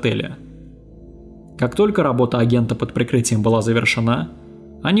через сеть отеля. Как только работа агента под прикрытием была завершена,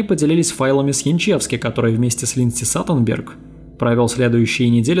 они поделились файлами с Янчевски, который вместе с Линдси Саттенберг провел следующие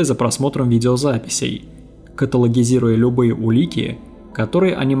недели за просмотром видеозаписей, каталогизируя любые улики,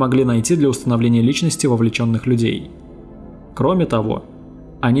 которые они могли найти для установления личности вовлеченных людей. Кроме того,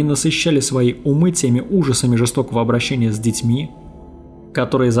 они насыщали свои умы теми ужасами жестокого обращения с детьми,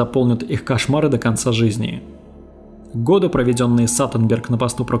 которые заполнят их кошмары до конца жизни. Годы, проведенные Саттенберг на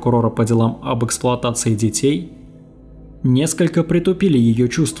посту прокурора по делам об эксплуатации детей, несколько притупили ее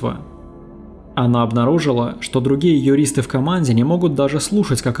чувства. Она обнаружила, что другие юристы в команде не могут даже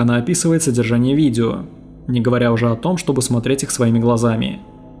слушать, как она описывает содержание видео, не говоря уже о том, чтобы смотреть их своими глазами.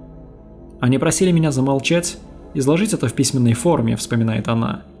 «Они просили меня замолчать, изложить это в письменной форме», — вспоминает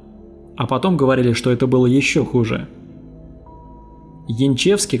она. А потом говорили, что это было еще хуже.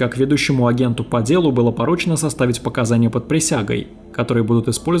 Янчевски, как ведущему агенту по делу, было поручено составить показания под присягой, которые будут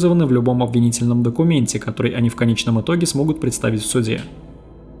использованы в любом обвинительном документе, который они в конечном итоге смогут представить в суде.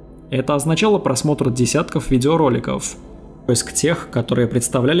 Это означало просмотр десятков видеороликов, поиск тех, которые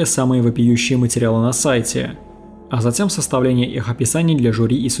представляли самые вопиющие материалы на сайте, а затем составление их описаний для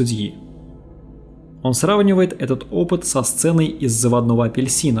жюри и судьи. Он сравнивает этот опыт со сценой из «Заводного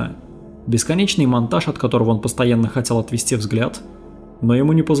апельсина», бесконечный монтаж, от которого он постоянно хотел отвести взгляд, но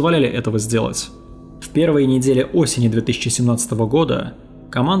ему не позволяли этого сделать. В первые недели осени 2017 года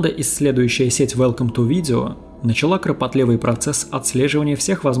команда, исследующая сеть Welcome To видео, начала кропотливый процесс отслеживания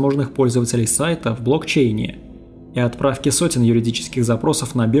всех возможных пользователей сайта в блокчейне и отправки сотен юридических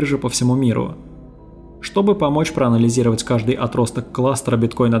запросов на биржи по всему миру. Чтобы помочь проанализировать каждый отросток кластера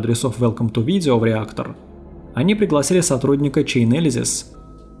биткоин-адресов Welcome To видео в реактор, они пригласили сотрудника Chainalysis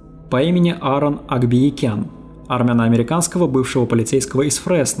по имени Аарон Акбиекян, армяно-американского бывшего полицейского из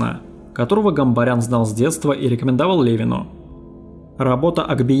Фресно, которого Гамбарян знал с детства и рекомендовал Левину. Работа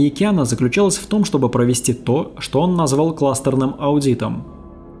Акбиекяна заключалась в том, чтобы провести то, что он назвал кластерным аудитом,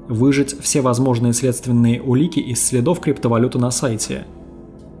 выжать все возможные следственные улики из следов криптовалюты на сайте.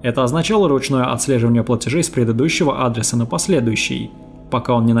 Это означало ручное отслеживание платежей с предыдущего адреса на последующий,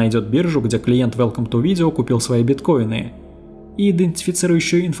 пока он не найдет биржу, где клиент Welcome To видео купил свои биткоины, и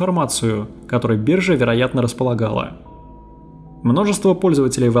идентифицирующую информацию, которой биржа, вероятно, располагала. Множество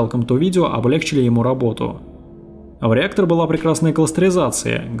пользователей Welcome To видео облегчили ему работу. В реактор была прекрасная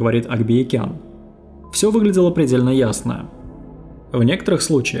кластеризация, говорит Акбиекян. Все выглядело предельно ясно. В некоторых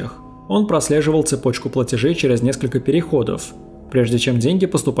случаях он прослеживал цепочку платежей через несколько переходов, прежде чем деньги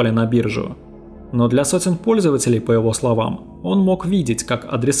поступали на биржу. Но для сотен пользователей, по его словам, он мог видеть,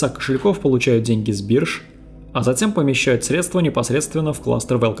 как адреса кошельков получают деньги с бирж, а затем помещают средства непосредственно в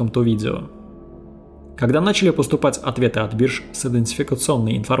кластер Welcome To видео. Когда начали поступать ответы от бирж с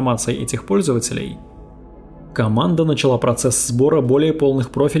идентификационной информацией этих пользователей, команда начала процесс сбора более полных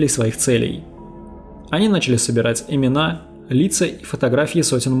профилей своих целей. Они начали собирать имена, лица и фотографии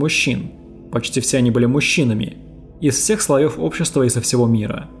сотен мужчин, почти все они были мужчинами, из всех слоев общества и со всего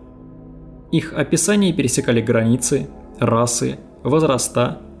мира. Их описания пересекали границы, расы,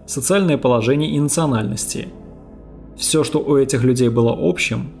 возраста, социальное положение и национальности. Все, что у этих людей было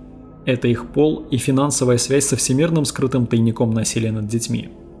общим, это их пол и финансовая связь со всемирным скрытым тайником насилия над детьми.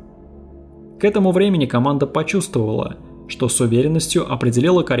 К этому времени команда почувствовала, что с уверенностью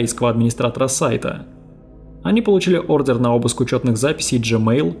определила корейского администратора сайта. Они получили ордер на обыск учетных записей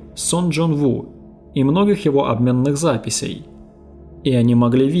Gmail Сон Джон Ву и многих его обменных записей. И они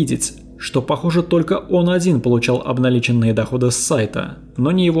могли видеть, что, похоже, только он один получал обналиченные доходы с сайта,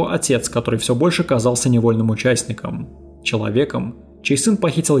 но не его отец, который все больше казался невольным участником, человеком, чей сын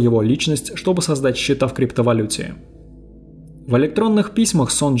похитил его личность, чтобы создать счета в криптовалюте. В электронных письмах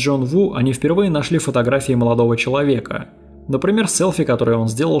Сон Джон Ву они впервые нашли фотографии молодого человека, например, селфи, которое он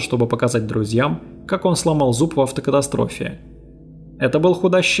сделал, чтобы показать друзьям, как он сломал зуб в автокатастрофе. Это был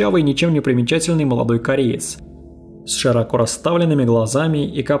худощавый, ничем не примечательный молодой кореец, с широко расставленными глазами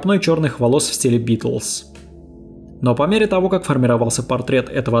и копной черных волос в стиле Beatles. Но по мере того, как формировался портрет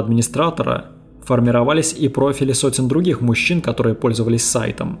этого администратора, формировались и профили сотен других мужчин, которые пользовались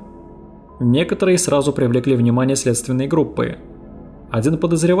сайтом. Некоторые сразу привлекли внимание следственной группы. Один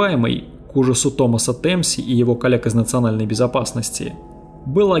подозреваемый, к ужасу Томаса Темси и его коллег из национальной безопасности,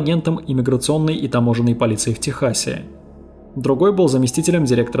 был агентом иммиграционной и таможенной полиции в Техасе. Другой был заместителем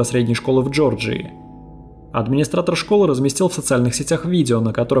директора средней школы в Джорджии. Администратор школы разместил в социальных сетях видео,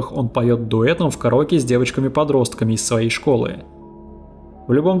 на которых он поет дуэтом в караоке с девочками-подростками из своей школы.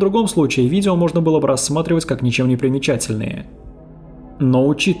 В любом другом случае видео можно было бы рассматривать как ничем не примечательные. Но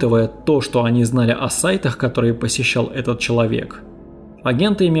учитывая то, что они знали о сайтах, которые посещал этот человек,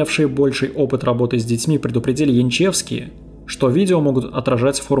 агенты, имевшие больший опыт работы с детьми, предупредили Янчевски, что видео могут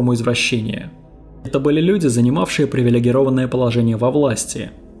отражать форму извращения. Это были люди, занимавшие привилегированное положение во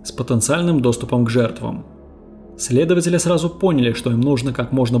власти, с потенциальным доступом к жертвам. Следователи сразу поняли, что им нужно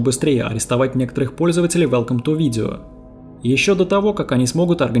как можно быстрее арестовать некоторых пользователей Welcome To видео, еще до того, как они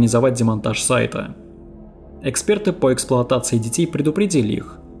смогут организовать демонтаж сайта. Эксперты по эксплуатации детей предупредили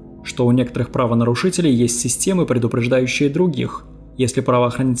их, что у некоторых правонарушителей есть системы, предупреждающие других, если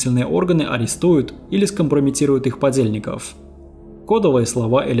правоохранительные органы арестуют или скомпрометируют их подельников. Кодовые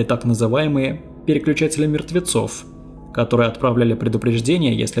слова или так называемые переключатели мертвецов, которые отправляли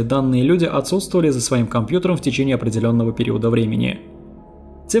предупреждения, если данные люди отсутствовали за своим компьютером в течение определенного периода времени.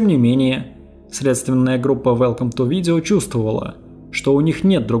 Тем не менее, следственная группа Welcome To видео чувствовала, что у них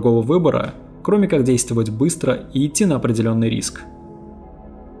нет другого выбора, кроме как действовать быстро и идти на определенный риск.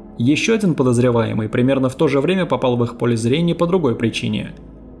 Еще один подозреваемый примерно в то же время попал в их поле зрения по другой причине.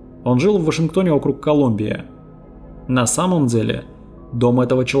 Он жил в Вашингтоне, округ Колумбия. На самом деле, дом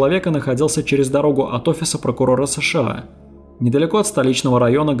этого человека находился через дорогу от офиса прокурора США, недалеко от столичного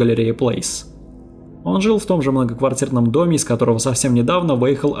района Галерея Плейс. Он жил в том же многоквартирном доме, из которого совсем недавно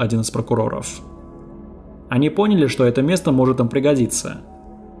выехал один из прокуроров. Они поняли, что это место может им пригодиться.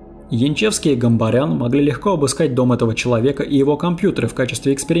 Янчевский и Гамбарян могли легко обыскать дом этого человека и его компьютеры в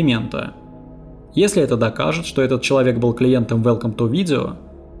качестве эксперимента. Если это докажет, что этот человек был клиентом Welcome To видео,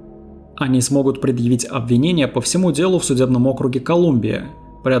 они смогут предъявить обвинение по всему делу в судебном округе Колумбия,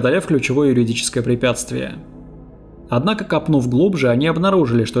 преодолев ключевое юридическое препятствие. Однако, копнув глубже, они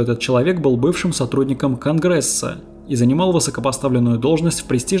обнаружили, что этот человек был бывшим сотрудником Конгресса и занимал высокопоставленную должность в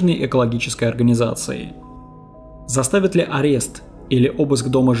престижной экологической организации. Заставит ли арест или обыск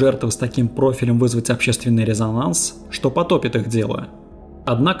дома жертвы с таким профилем вызвать общественный резонанс, что потопит их дело?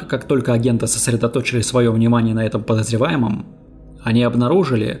 Однако, как только агенты сосредоточили свое внимание на этом подозреваемом, они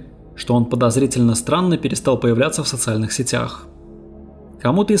обнаружили, что он подозрительно странно перестал появляться в социальных сетях.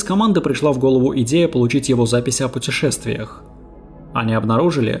 Кому-то из команды пришла в голову идея получить его записи о путешествиях. Они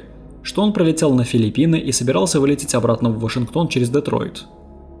обнаружили, что он прилетел на Филиппины и собирался вылететь обратно в Вашингтон через Детройт.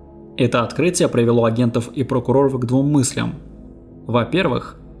 Это открытие привело агентов и прокуроров к двум мыслям.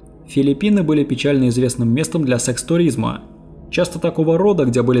 Во-первых, Филиппины были печально известным местом для секс-туризма, часто такого рода,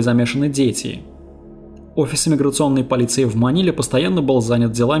 где были замешаны дети. Офис иммиграционной полиции в Маниле постоянно был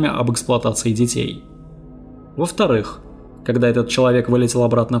занят делами об эксплуатации детей. Во-вторых, когда этот человек вылетел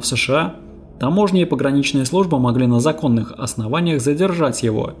обратно в США, таможня и пограничная служба могли на законных основаниях задержать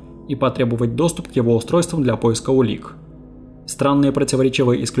его и потребовать доступ к его устройствам для поиска улик. Странные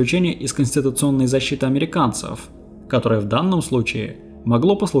противоречивые исключения из конституционной защиты американцев, которое в данном случае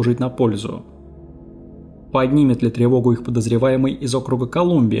могло послужить на пользу. Поднимет ли тревогу их подозреваемый из округа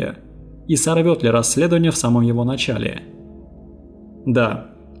Колумбия и сорвет ли расследование в самом его начале?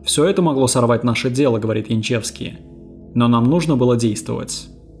 Да, все это могло сорвать наше дело, говорит Янчевский, но нам нужно было действовать.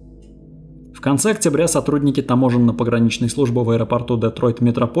 В конце октября сотрудники таможенно-пограничной службы в аэропорту Детройт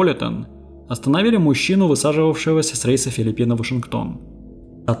Метрополитен остановили мужчину, высаживавшегося с рейса Филиппины-Вашингтон.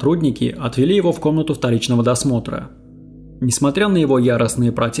 Сотрудники отвели его в комнату вторичного досмотра. Несмотря на его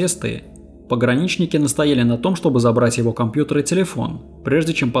яростные протесты, пограничники настояли на том, чтобы забрать его компьютер и телефон,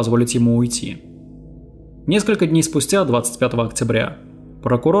 прежде чем позволить ему уйти. Несколько дней спустя, 25 октября,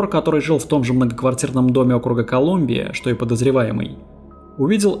 прокурор, который жил в том же многоквартирном доме округа Колумбия, что и подозреваемый,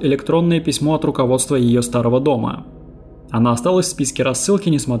 увидел электронное письмо от руководства ее старого дома. Она осталась в списке рассылки,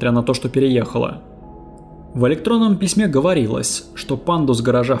 несмотря на то, что переехала. В электронном письме говорилось, что пандус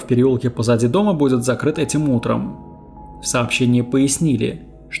гаража в переулке позади дома будет закрыт этим утром. В сообщении пояснили,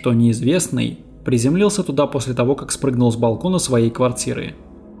 что неизвестный приземлился туда после того, как спрыгнул с балкона своей квартиры.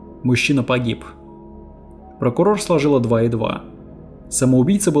 Мужчина погиб. Прокурор сложила 2 и 2.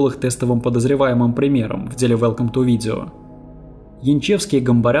 Самоубийца был их тестовым подозреваемым примером в деле Welcome To видео. Янчевский и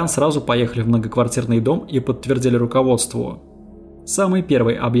Гамбарян сразу поехали в многоквартирный дом и подтвердили руководству. Самый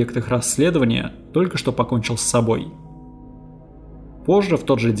первый объект их расследования только что покончил с собой. Позже, в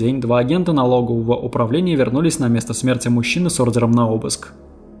тот же день, 2 агента налогового управления вернулись на место смерти мужчины с ордером на обыск.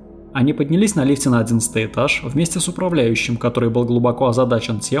 Они поднялись на лифте на 11-й этаж вместе с управляющим, который был глубоко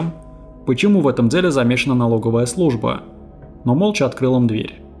озадачен тем, почему в этом деле замешана налоговая служба, но молча открыл им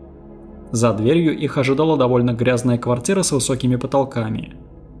дверь. За дверью их ожидала довольно грязная квартира с высокими потолками.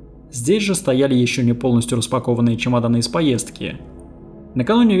 Здесь же стояли еще не полностью распакованные чемоданы из поездки.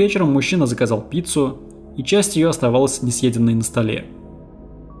 Накануне вечером мужчина заказал пиццу, и часть ее оставалась несъеденной на столе.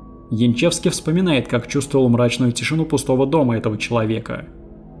 Янчевский вспоминает, как чувствовал мрачную тишину пустого дома этого человека,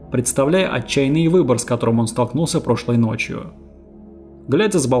 представляя отчаянный выбор, с которым он столкнулся прошлой ночью.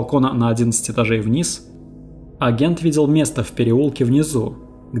 Глядя с балкона на 11 этажей вниз, агент видел место в переулке внизу,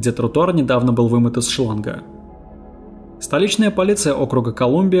 где тротуар недавно был вымыт из шланга. Столичная полиция округа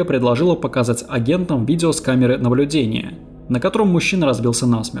Колумбия предложила показать агентам видео с камеры наблюдения, на котором мужчина разбился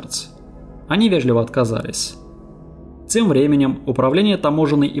насмерть. Они вежливо отказались. Тем временем управление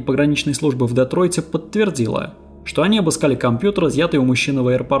таможенной и пограничной службы в Детройте подтвердило, что они обыскали компьютер, изъятый у мужчины в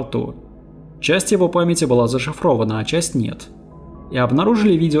аэропорту. Часть его памяти была зашифрована, а часть нет. И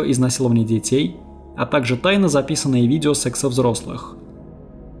обнаружили видео изнасилования детей, а также тайно записанные видео секса взрослых.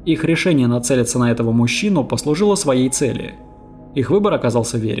 Их решение нацелиться на этого мужчину послужило своей цели. Их выбор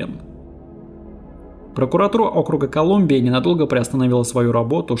оказался верен. Прокуратура округа Колумбия ненадолго приостановила свою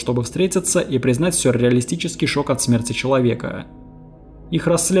работу, чтобы встретиться и признать сюрреалистический шок от смерти человека. Их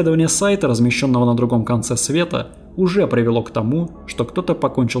расследование сайта, размещенного на другом конце света, уже привело к тому, что кто-то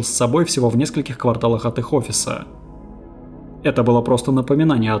покончил с собой всего в нескольких кварталах от их офиса. Это было просто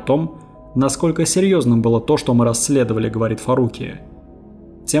напоминание о том, насколько серьезным было то, что мы расследовали, говорит Фаруки.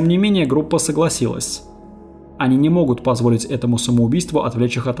 Тем не менее, группа согласилась. Они не могут позволить этому самоубийству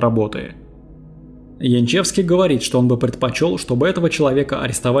отвлечь их от работы. Янчевский говорит, что он бы предпочел, чтобы этого человека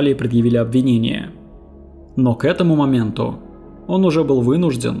арестовали и предъявили обвинение. Но к этому моменту он уже был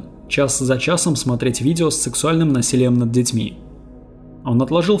вынужден час за часом смотреть видео с сексуальным насилием над детьми. Он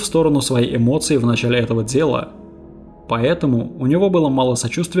отложил в сторону свои эмоции в начале этого дела, поэтому у него было мало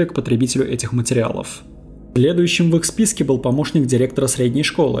сочувствия к потребителю этих материалов. Следующим в их списке был помощник директора средней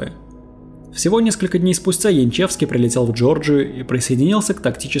школы. Всего несколько дней спустя Янчевский прилетел в Джорджию и присоединился к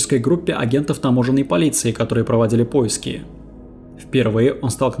тактической группе агентов таможенной полиции, которые проводили поиски. Впервые он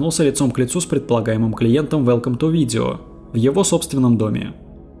столкнулся лицом к лицу с предполагаемым клиентом Welcome To видео в его собственном доме.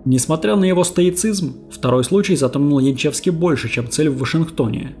 Несмотря на его стоицизм, второй случай затронул Янчевский больше, чем цель в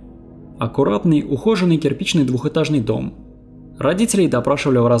Вашингтоне. Аккуратный, ухоженный кирпичный двухэтажный дом. Родителей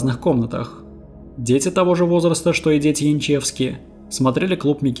допрашивали в разных комнатах. Дети того же возраста, что и дети Янчевски, смотрели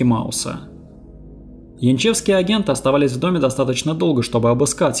клуб Микки Мауса. Янчевские агенты оставались в доме достаточно долго, чтобы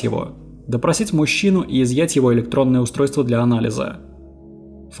обыскать его, допросить мужчину и изъять его электронное устройство для анализа.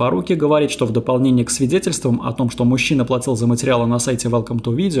 Фаруки говорит, что в дополнение к свидетельствам о том, что мужчина платил за материалы на сайте Welcome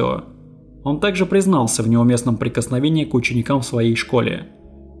To видео, он также признался в неуместном прикосновении к ученикам в своей школе.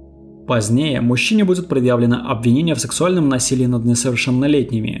 Позднее мужчине будет предъявлено обвинение в сексуальном насилии над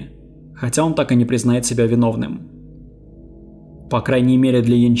несовершеннолетними, хотя он так и не признает себя виновным. По крайней мере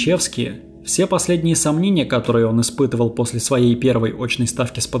для Янчевски, все последние сомнения, которые он испытывал после своей первой очной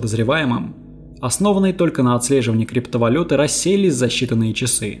ставки с подозреваемым, основанные только на отслеживании криптовалюты, рассеялись за считанные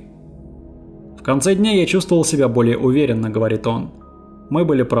часы. «В конце дня я чувствовал себя более уверенно», — говорит он. «Мы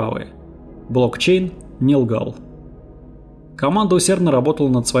были правы. Блокчейн не лгал». Команда усердно работала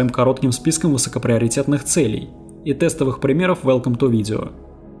над своим коротким списком высокоприоритетных целей и тестовых примеров Welcome To видео.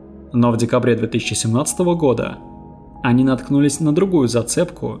 Но в декабре 2017 года они наткнулись на другую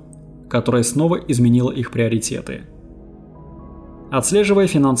зацепку, которая снова изменила их приоритеты. Отслеживая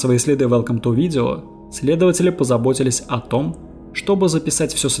финансовые следы Welcome To видео, следователи позаботились о том, чтобы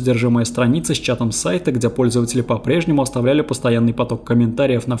записать все содержимое страницы с чатом сайта, где пользователи по-прежнему оставляли постоянный поток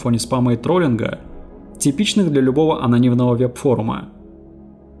комментариев на фоне спама и троллинга, типичных для любого анонимного веб-форума.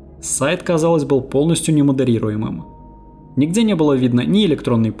 Сайт, казалось, был полностью немодерируемым. Нигде не было видно ни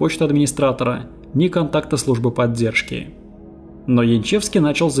электронной почты администратора, ни контакта службы поддержки. Но Янчевский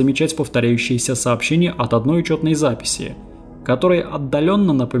начал замечать повторяющиеся сообщения от одной учетной записи, которые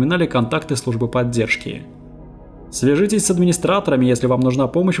отдаленно напоминали контакты службы поддержки. «Свяжитесь с администраторами, если вам нужна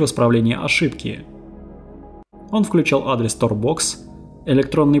помощь в исправлении ошибки». Он включал адрес Tor-Box,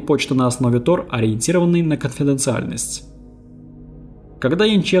 электронной почты на основе Tor, ориентированной на конфиденциальность. Когда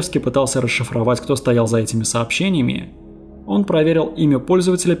Янчевский пытался расшифровать, кто стоял за этими сообщениями, он проверил имя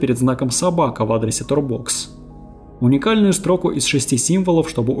пользователя перед знаком собака в адресе Tor-Box. Уникальную строку из 6 символов,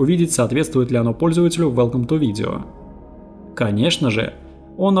 чтобы увидеть, соответствует ли оно пользователю Welcome To видео. Конечно же,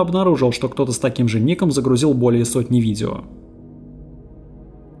 он обнаружил, что кто-то с таким же ником загрузил более сотни видео.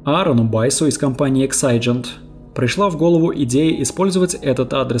 Аарону Байсу из компании Xagent пришла в голову идея использовать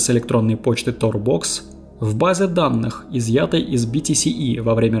этот адрес электронной почты Tor-Box в базе данных, изъятой из BTCE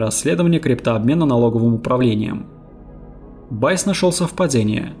во время расследования криптообмена налоговым управлением. Байс нашел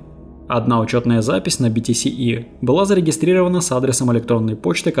совпадение. Одна учетная запись на BTCE была зарегистрирована с адресом электронной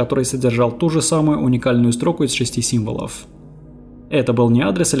почты, который содержал ту же самую уникальную строку из 6 символов. Это был не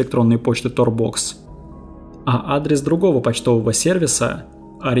адрес электронной почты Tor-Box, а адрес другого почтового сервиса,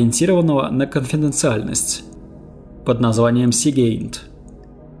 ориентированного на конфиденциальность, под названием Seagate.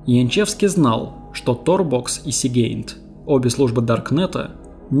 Янчевский знал, что Tor-Box и Seagate, обе службы даркнета,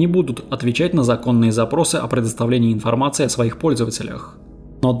 не будут отвечать на законные запросы о предоставлении информации о своих пользователях.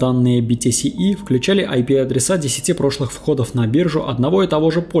 Но данные BTCE включали IP-адреса 10 прошлых входов на биржу одного и того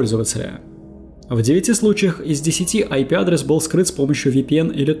же пользователя. В 9 случаях из 10 IP-адрес был скрыт с помощью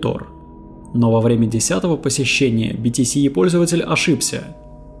VPN или Tor. Но во время 10-го посещения BTCE-пользователь ошибся.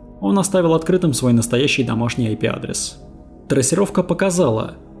 Он оставил открытым свой настоящий домашний IP-адрес. Трассировка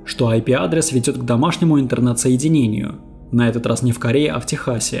показала, что IP-адрес ведет к домашнему интернет-соединению, на этот раз не в Корее, а в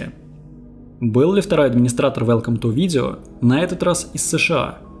Техасе. Был ли второй администратор Welcome To видео, на этот раз из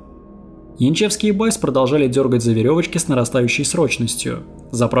США? Янчевский и Байс продолжали дергать за веревочки с нарастающей срочностью,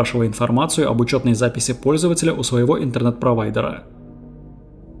 запрашивая информацию об учетной записи пользователя у своего интернет-провайдера.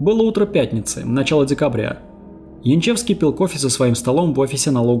 Было утро пятницы, начало декабря. Янчевский пил кофе за своим столом в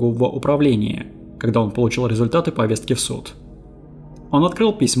офисе налогового управления, когда он получил результаты повестки в суд. Он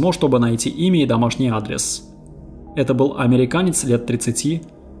открыл письмо, чтобы найти имя и домашний адрес. Это был американец лет 30,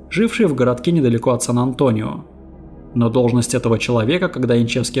 живший в городке недалеко от Сан-Антонио. Но должность этого человека, когда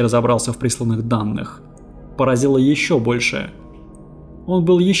Янчевский разобрался в присланных данных, поразила еще больше. Он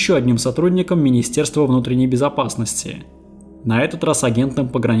был еще одним сотрудником Министерства внутренней безопасности, на этот раз агентом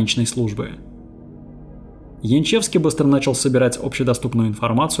пограничной службы. Янчевский быстро начал собирать общедоступную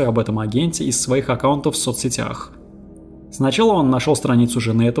информацию об этом агенте из своих аккаунтов в соцсетях. Сначала он нашел страницу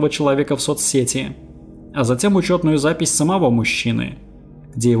жены этого человека в соцсети, а затем учетную запись самого мужчины,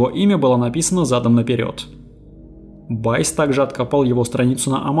 где его имя было написано задом наперед. Байс также откопал его страницу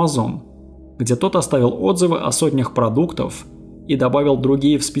на Amazon, где тот оставил отзывы о сотнях продуктов и добавил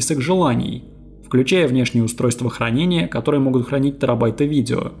другие в список желаний, включая внешние устройства хранения, которые могут хранить терабайты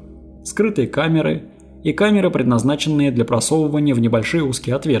видео, скрытые камеры и камеры, предназначенные для просовывания в небольшие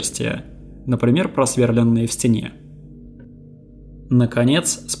узкие отверстия, например, просверленные в стене.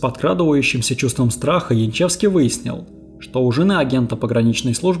 Наконец, с подкрадывающимся чувством страха Янчевский выяснил, что у жены агента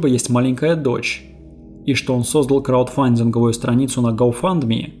пограничной службы есть маленькая дочь, и что он создал краудфандинговую страницу на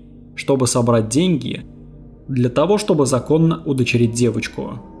GoFundMe, чтобы собрать деньги для того, чтобы законно удочерить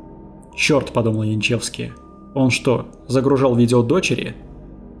девочку. «Черт», — подумал Янчевский, — «он что, загружал видео дочери?»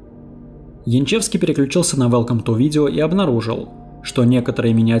 Янчевский переключился на Welcome To видео и обнаружил, что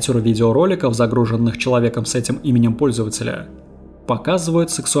некоторые миниатюры видеороликов, загруженных человеком с этим именем пользователя, показывают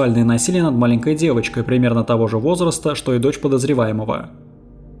сексуальное насилие над маленькой девочкой примерно того же возраста, что и дочь подозреваемого.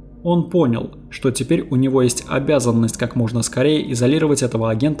 Он понял, что теперь у него есть обязанность как можно скорее изолировать этого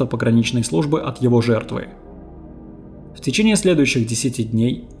агента пограничной службы от его жертвы. В течение следующих 10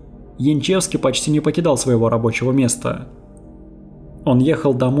 дней Янчевский почти не покидал своего рабочего места. Он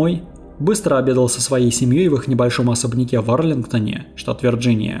ехал домой, быстро обедал со своей семьей в их небольшом особняке в Арлингтоне, штат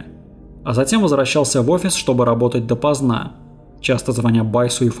Вирджиния, а затем возвращался в офис, чтобы работать допоздна, часто звоня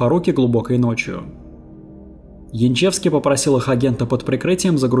Байсу и Фаруке глубокой ночью. Янчевский попросил их агента под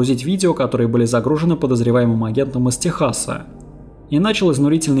прикрытием загрузить видео, которые были загружены подозреваемым агентом из Техаса, и начал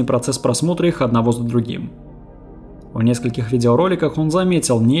изнурительный процесс просмотра их одного за другим. В нескольких видеороликах он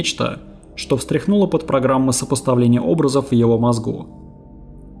заметил нечто, что встряхнуло под программы сопоставления образов в его мозгу.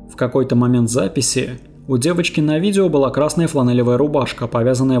 В какой-то момент записи у девочки на видео была красная фланелевая рубашка,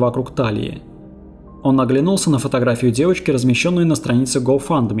 повязанная вокруг талии. Он оглянулся на фотографию девочки, размещенную на странице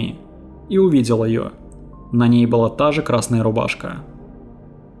GoFundMe, и увидел ее. На ней была та же красная рубашка.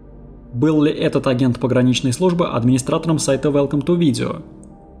 Был ли этот агент пограничной службы администратором сайта Welcome To видео?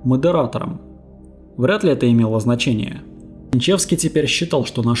 Модератором? Вряд ли это имело значение. Янчевский теперь считал,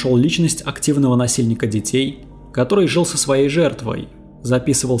 что нашел личность активного насильника детей, который жил со своей жертвой,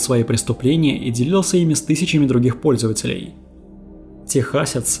 записывал свои преступления и делился ими с тысячами других пользователей.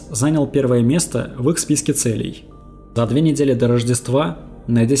 Техасец занял первое место в их списке целей. За 2 недели до Рождества,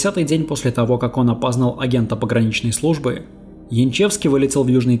 на 10-й день после того, как он опознал агента пограничной службы, Янчевский вылетел в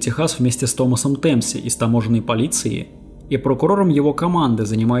Южный Техас вместе с Томасом Темси из таможенной полиции и прокурором его команды,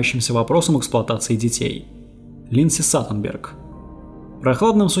 занимающимся вопросом эксплуатации детей, Линдси Саттенберг.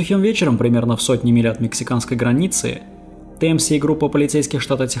 Прохладным сухим вечером, примерно в 100 миль от мексиканской границы, Темси и группа полицейских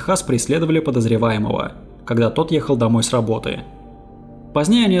штата Техас преследовали подозреваемого, когда тот ехал домой с работы.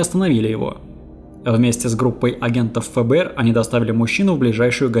 Позднее они остановили его. Вместе с группой агентов ФБР они доставили мужчину в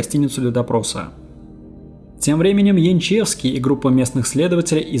ближайшую гостиницу для допроса. Тем временем Янчевский и группа местных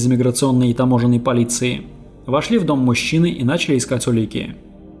следователей из иммиграционной и таможенной полиции вошли в дом мужчины и начали искать улики.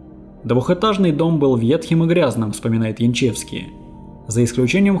 Двухэтажный дом был ветхим и грязным, вспоминает Янчевский, за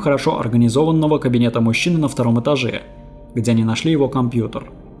исключением хорошо организованного кабинета мужчины на 2-м этаже, где они нашли его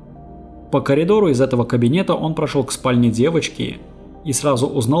компьютер. По коридору из этого кабинета он прошел к спальне девочки и сразу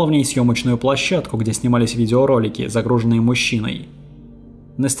узнал в ней съемочную площадку, где снимались видеоролики, загруженные мужчиной.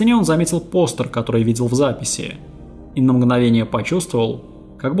 На стене он заметил постер, который видел в записи, и на мгновение почувствовал,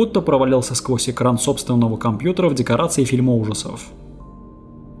 как будто провалился сквозь экран собственного компьютера в декорации фильма ужасов.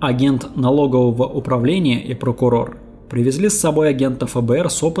 Агент налогового управления и прокурор привезли с собой агента ФБР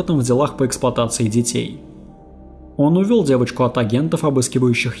с опытом в делах по эксплуатации детей. Он увел девочку от агентов,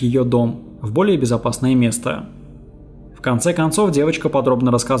 обыскивающих ее дом, в более безопасное место. В конце концов, девочка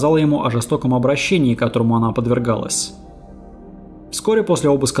подробно рассказала ему о жестоком обращении, которому она подвергалась. Вскоре после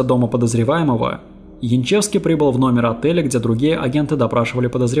обыска дома подозреваемого, Янчевский прибыл в номер отеля, где другие агенты допрашивали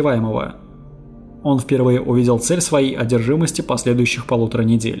подозреваемого. Он впервые увидел цель своей одержимости последующих 1,5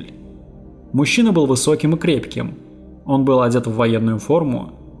 недель. Мужчина был высоким и крепким. Он был одет в военную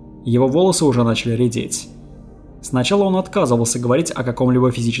форму, его волосы уже начали редеть. Сначала он отказывался говорить о каком-либо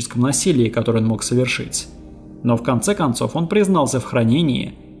физическом насилии, которое он мог совершить. Но в конце концов он признался в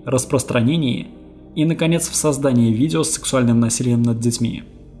хранении, распространении и, наконец, в создании видео с сексуальным насилием над детьми.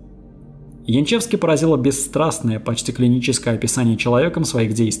 Янчевский поразило бесстрастное, почти клиническое описание человеком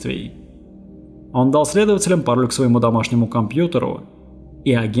своих действий. Он дал следователям пароль к своему домашнему компьютеру,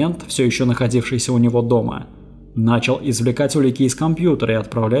 и агент, все еще находившийся у него дома, начал извлекать улики из компьютера и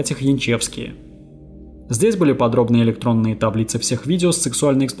отправлять их Янчевски. Здесь были подробные электронные таблицы всех видео с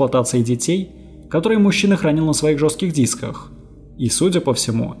сексуальной эксплуатацией детей, которые мужчина хранил на своих жестких дисках, и, судя по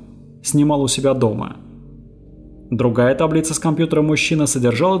всему, снимал у себя дома. Другая таблица с компьютера мужчины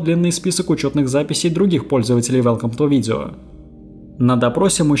содержала длинный список учетных записей других пользователей Welcome To видео. На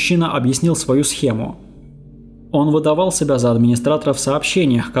допросе мужчина объяснил свою схему. Он выдавал себя за администратора в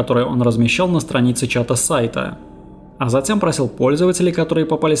сообщениях, которые он размещал на странице чата сайта, а затем просил пользователей, которые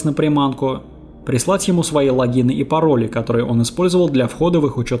попались на приманку, прислать ему свои логины и пароли, которые он использовал для входа в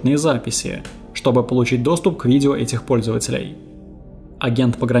их учетные записи, чтобы получить доступ к видео этих пользователей.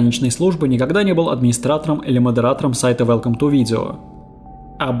 Агент пограничной службы никогда не был администратором или модератором сайта Welcome To видео,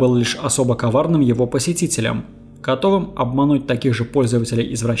 а был лишь особо коварным его посетителем, готовым обмануть таких же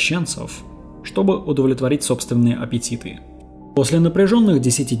пользователей-извращенцев, чтобы удовлетворить собственные аппетиты. После напряженных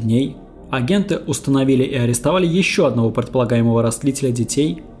 10 дней агенты установили и арестовали еще одного предполагаемого растлителя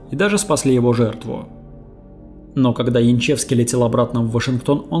детей и даже спасли его жертву. Но когда Янчевский летел обратно в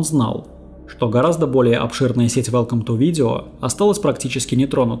Вашингтон, он знал, что гораздо более обширная сеть Welcome To видео осталась практически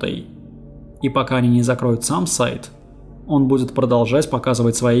нетронутой. И пока они не закроют сам сайт, он будет продолжать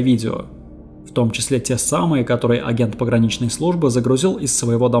показывать свои видео, в том числе те самые, которые агент пограничной службы загрузил из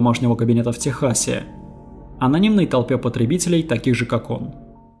своего домашнего кабинета в Техасе, анонимной толпе потребителей, таких же как он.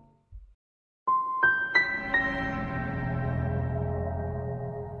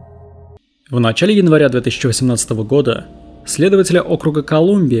 В начале января 2018 года следователи округа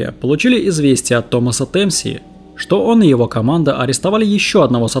Колумбия получили известие от Томаса Темси, что он и его команда арестовали еще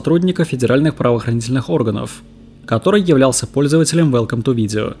одного сотрудника федеральных правоохранительных органов, который являлся пользователем Welcome To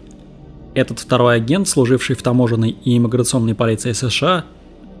видео. Этот второй агент, служивший в таможенной и иммиграционной полиции США,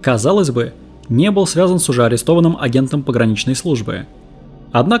 казалось бы, не был связан с уже арестованным агентом пограничной службы.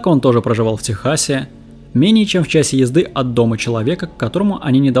 Однако он тоже проживал в Техасе, менее чем в часе езды от дома человека, к которому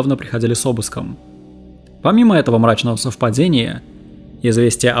они недавно приходили с обыском. Помимо этого мрачного совпадения,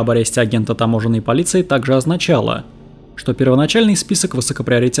 известие об аресте агента таможенной полиции также означало, что первоначальный список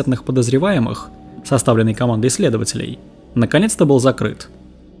высокоприоритетных подозреваемых, составленный командой следователей, наконец-то был закрыт.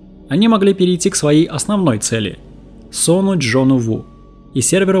 Они могли перейти к своей основной цели – Сону Джону Ву и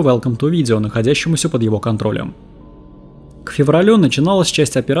серверу Welcome To видео, находящемуся под его контролем. К февралю начиналась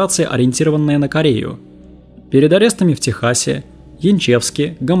часть операции, ориентированная на Корею. Перед арестами в Техасе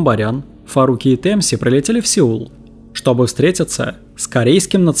Янчевский, Гамбарян, Фаруки и Темси прилетели в Сеул, чтобы встретиться с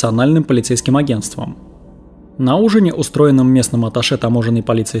Корейским национальным полицейским агентством. На ужине, устроенном местным атташе таможенной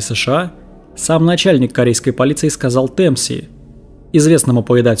полиции США, сам начальник корейской полиции сказал Темси, известному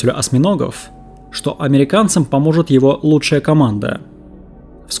поедателю осьминогов, что американцам поможет его лучшая команда.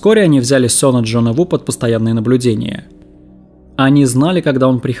 Вскоре они взяли Сона Джона Ву под постоянное наблюдение. Они знали, когда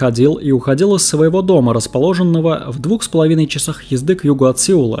он приходил и уходил из своего дома, расположенного в 2,5 часах езды к югу от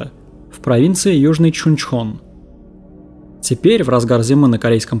Сеула, в провинции Южный Чунчхон. Теперь, в разгар зимы на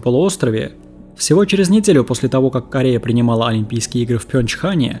Корейском полуострове, всего через неделю после того, как Корея принимала Олимпийские игры в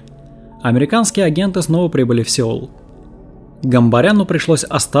Пхёнчхане, американские агенты снова прибыли в Сеул. Гамбаряну пришлось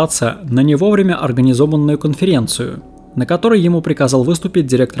остаться на не вовремя организованную конференцию, на которой ему приказал выступить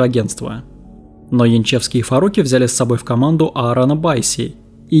директор агентства. Но Янчевский и Фаруки взяли с собой в команду Аарона Байси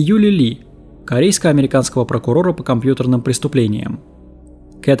и Юли Ли, корейско-американского прокурора по компьютерным преступлениям.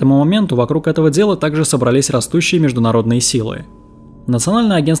 К этому моменту вокруг этого дела также собрались растущие международные силы.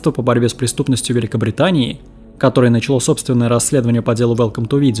 Национальное агентство по борьбе с преступностью Великобритании, которое начало собственное расследование по делу Welcome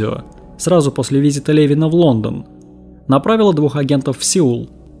To видео сразу после визита Левина в Лондон, направило 2 агентов в Сеул.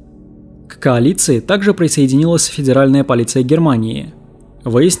 К коалиции также присоединилась Федеральная полиция Германии.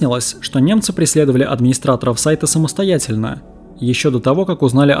 Выяснилось, что немцы преследовали администраторов сайта самостоятельно, еще до того, как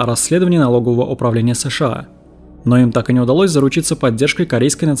узнали о расследовании налогового управления США, но им так и не удалось заручиться поддержкой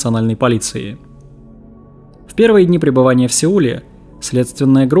Корейской национальной полиции. В первые дни пребывания в Сеуле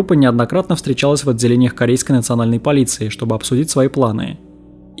следственная группа неоднократно встречалась в отделениях Корейской национальной полиции, чтобы обсудить свои планы.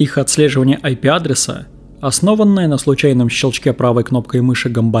 Их отслеживание IP-адреса, основанное на случайном щелчке правой кнопкой мыши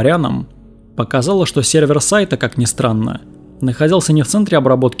Гамбаряном, показало, что сервер сайта, как ни странно, находился не в центре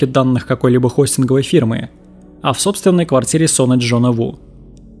обработки данных какой-либо хостинговой фирмы, а в собственной квартире Сона Джона Ву.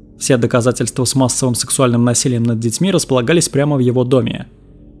 Все доказательства с массовым сексуальным насилием над детьми располагались прямо в его доме.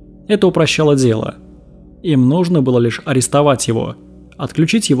 Это упрощало дело. Им нужно было лишь арестовать его,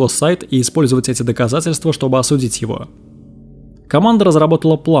 отключить его сайт и использовать эти доказательства, чтобы осудить его. Команда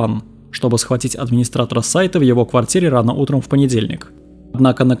разработала план, чтобы схватить администратора сайта в его квартире рано утром в понедельник.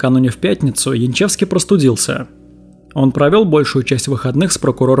 Однако накануне в пятницу Янчевский простудился. Он провел большую часть выходных с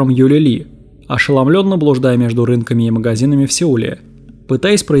прокурором Юли Ли, ошеломленно блуждая между рынками и магазинами в Сеуле,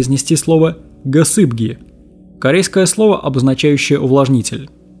 пытаясь произнести слово «гасыбги», корейское слово, обозначающее увлажнитель.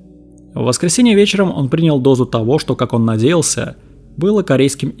 В воскресенье вечером он принял дозу того, что, как он надеялся, было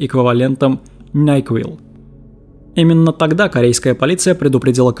корейским эквивалентом NyQuil. Именно тогда корейская полиция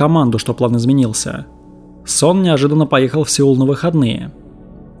предупредила команду, что план изменился. Сон неожиданно поехал в Сеул на выходные.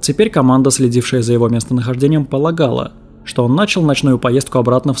 Теперь команда, следившая за его местонахождением, полагала, что он начал ночную поездку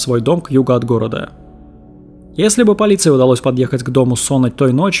обратно в свой дом к югу от города. Если бы полиции удалось подъехать к дому Сона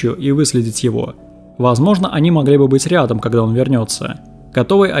той ночью и выследить его, возможно, они могли бы быть рядом, когда он вернется,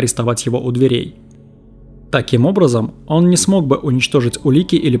 готовые арестовать его у дверей. Таким образом, он не смог бы уничтожить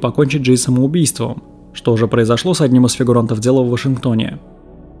улики или покончить жизнь самоубийством, что уже произошло с одним из фигурантов дела в Вашингтоне.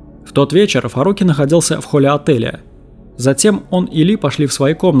 В тот вечер Фаруки находился в холле отеля. Затем он и Ли пошли в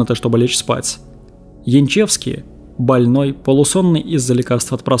свои комнаты, чтобы лечь спать. Янчевский, больной, полусонный из-за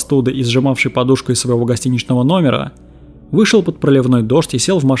лекарств от простуды и сжимавший подушку из своего гостиничного номера, вышел под проливной дождь и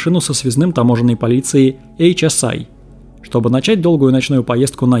сел в машину со связным таможенной полицией HSI, чтобы начать долгую ночную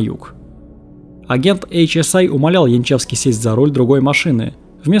поездку на юг. Агент HSI умолял Янчевский сесть за руль другой машины,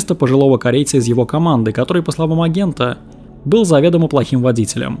 вместо пожилого корейца из его команды, который, по словам агента, был заведомо плохим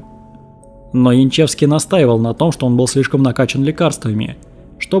водителем. Но Янчевский настаивал на том, что он был слишком накачан лекарствами,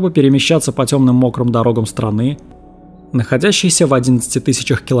 чтобы перемещаться по темным мокрым дорогам страны, находящейся в 11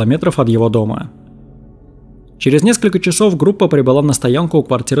 тысячах километров от его дома. Через несколько часов группа прибыла на стоянку у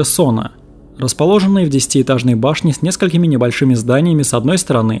квартиры Сона, расположенной в 10-этажной башне с несколькими небольшими зданиями с одной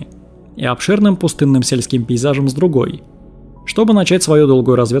стороны и обширным пустынным сельским пейзажем с другой, чтобы начать свою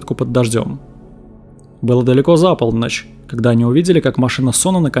долгую разведку под дождем. Было далеко за полночь, когда они увидели, как машина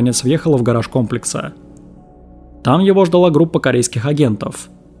Сона наконец въехала в гараж комплекса. Там его ждала группа корейских агентов.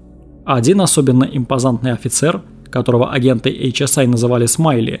 Один особенно импозантный офицер, которого агенты HSI называли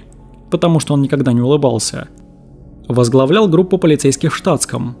Смайли, потому что он никогда не улыбался, возглавлял группу полицейских в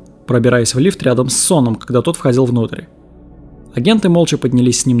штатском, пробираясь в лифт рядом с Соном, когда тот входил внутрь. Агенты молча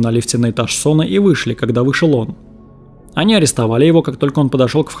поднялись с ним на лифте на этаж Сона и вышли, когда вышел он. Они арестовали его, как только он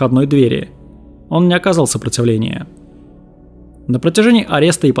подошел к входной двери. Он не оказал сопротивления. На протяжении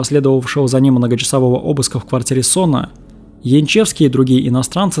ареста и последовавшего за ним многочасового обыска в квартире Сона, Янчевский и другие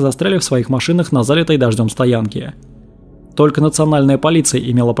иностранцы застряли в своих машинах на залитой дождем стоянке. Только национальная полиция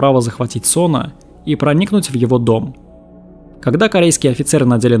имела право захватить Сона и проникнуть в его дом. Когда корейские офицеры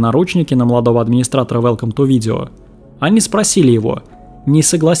надели наручники на молодого администратора Welcome To видео, они спросили его, не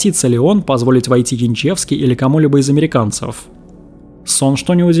согласится ли он позволить войти Янчевский или кому-либо из американцев. Сон,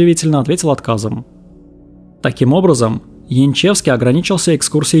 что неудивительно, ответил отказом. Таким образом, Янчевский ограничился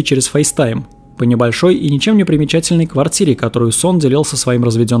экскурсией через FaceTime по небольшой и ничем не примечательной квартире, которую Сон делил со своим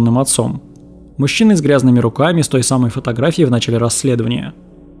разведенным отцом. Мужчиной с грязными руками с той самой фотографией в начале расследования.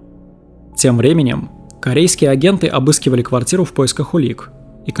 Тем временем, корейские агенты обыскивали квартиру в поисках улик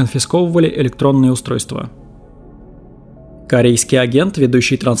и конфисковывали электронные устройства. Корейский агент,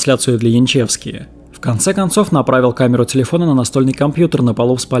 ведущий трансляцию для Янчевски, в конце концов направил камеру телефона на настольный компьютер на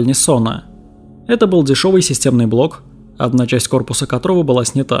полу в спальне Сона. Это был дешевый системный блок, одна часть корпуса которого была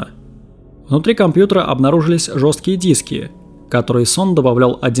снята. Внутри компьютера обнаружились жесткие диски, которые Сон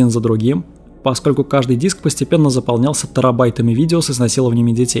добавлял один за другим, поскольку каждый диск постепенно заполнялся терабайтами видео с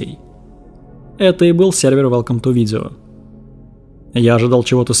изнасилованиями детей. Это и был сервер Welcome To видео. «Я ожидал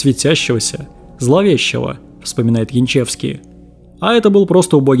чего-то светящегося, зловещего», — вспоминает Янчевский. А это был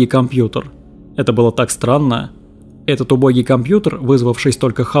просто убогий компьютер. Это было так странно. Этот убогий компьютер, вызвавший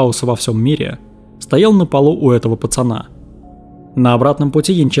столько хаоса во всем мире, стоял на полу у этого пацана. На обратном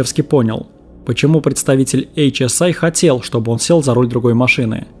пути Янчевский понял, почему представитель HSI хотел, чтобы он сел за руль другой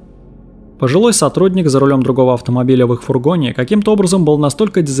машины. Пожилой сотрудник за рулем другого автомобиля в их фургоне каким-то образом был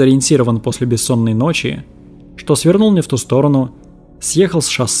настолько дезориентирован после бессонной ночи, что свернул не в ту сторону, съехал с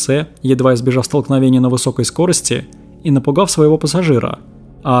шоссе, едва избежав столкновения на высокой скорости и напугав своего пассажира,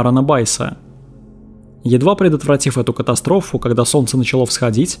 Аарона Байса. Едва предотвратив эту катастрофу, когда солнце начало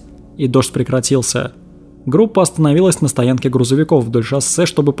всходить и дождь прекратился, группа остановилась на стоянке грузовиков вдоль шоссе,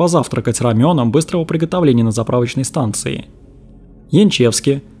 чтобы позавтракать раменом быстрого приготовления на заправочной станции.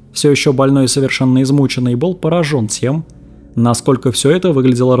 Янчевский, все еще больной и совершенно измученный, был поражен тем, насколько все это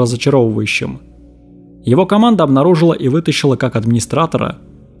выглядело разочаровывающим. Его команда обнаружила и вытащила как администратора,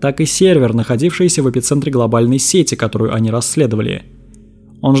 так и сервер, находившийся в эпицентре глобальной сети, которую они расследовали.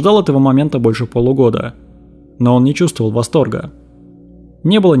 Он ждал этого момента больше полугода, но он не чувствовал восторга.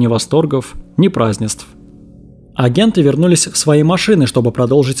 Не было ни восторгов, ни празднеств. Агенты вернулись в свои машины, чтобы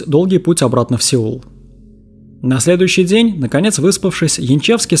продолжить долгий путь обратно в Сеул. На следующий день, наконец выспавшись,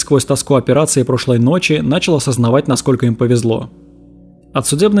 Янчевский сквозь тоску операции прошлой ночи начал осознавать, насколько им повезло. От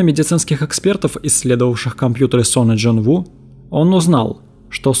судебно-медицинских экспертов, исследовавших компьютеры Сон и Джон Ву, он узнал,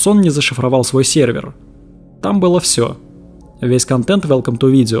 что Сон не зашифровал свой сервер. Там было все. Весь контент Welcome To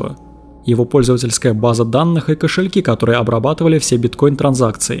видео, его пользовательская база данных и кошельки, которые обрабатывали все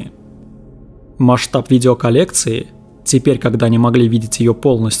биткоин-транзакции. Масштаб видеоколлекции, теперь, когда они могли видеть ее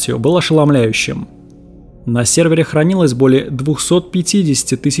полностью, был ошеломляющим. На сервере хранилось более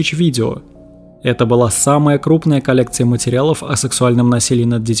 250 тысяч видео. Это была самая крупная коллекция материалов о сексуальном насилии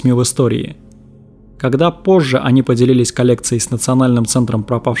над детьми в истории. Когда позже они поделились коллекцией с Национальным центром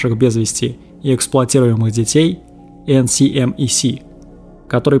пропавших без вести и эксплуатируемых детей, NCMEC,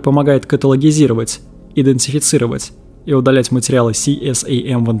 который помогает каталогизировать, идентифицировать и удалять материалы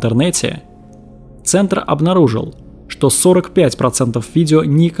CSAM в интернете, Центр обнаружил, что 45% видео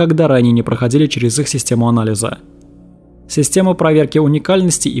никогда ранее не проходили через их систему анализа. Система проверки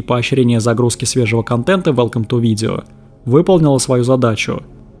уникальности и поощрения загрузки свежего контента Welcome To видео выполнила свою задачу,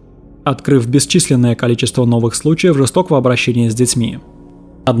 открыв бесчисленное количество новых случаев жестокого обращения с детьми.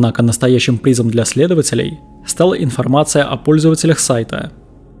 Однако настоящим призом для следователей стала информация о пользователях сайта.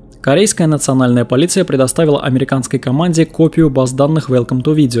 Корейская национальная полиция предоставила американской команде копию баз данных Welcome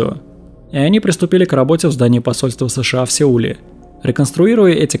To видео, и они приступили к работе в здании посольства США в Сеуле,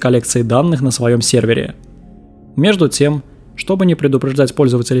 реконструируя эти коллекции данных на своем сервере. Между тем, чтобы не предупреждать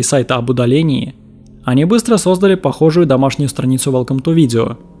пользователей сайта об удалении, они быстро создали похожую домашнюю страницу Welcome To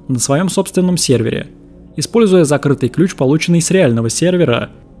видео на своем собственном сервере, используя закрытый ключ, полученный с реального сервера,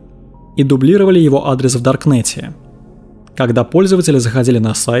 и дублировали его адрес в даркнете. Когда пользователи заходили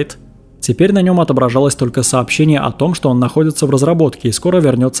на сайт, теперь на нем отображалось только сообщение о том, что он находится в разработке и скоро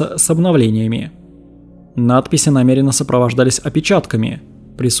вернется с обновлениями. Надписи намеренно сопровождались опечатками,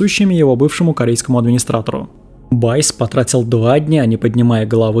 присущими его бывшему корейскому администратору. Байс потратил 2 дня, не поднимая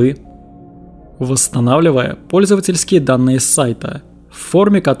головы, восстанавливая пользовательские данные с сайта в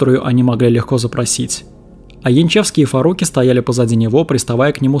форме, которую они могли легко запросить. А Янчевский и Фаруки стояли позади него,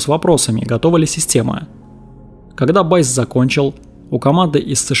 приставая к нему с вопросами, готова ли система. Когда Байс закончил, у команды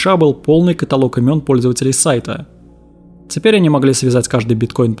из США был полный каталог имен пользователей сайта. Теперь они могли связать каждый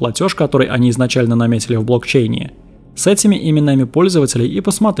биткоин-платеж, который они изначально наметили в блокчейне, с этими именами пользователей и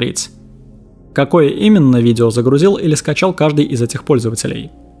посмотреть, какое именно видео загрузил или скачал каждый из этих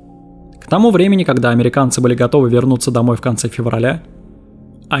пользователей. К тому времени, когда американцы были готовы вернуться домой в конце февраля,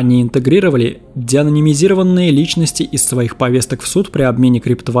 они интегрировали деанонимизированные личности из своих повесток в суд при обмене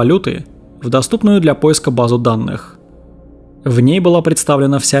криптовалюты в доступную для поиска базу данных. В ней была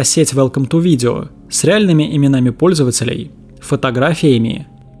представлена вся сеть Welcome To видео с реальными именами пользователей, фотографиями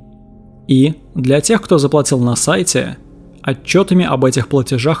и, для тех, кто заплатил на сайте, отчетами об этих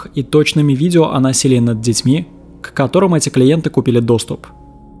платежах и точными видео о насилии над детьми, к которым эти клиенты купили доступ.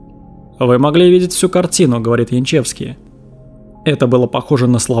 «Вы могли видеть всю картину», — говорит Янчевский. Это было похоже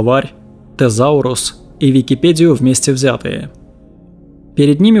на словарь, тезаурус и Википедию вместе взятые.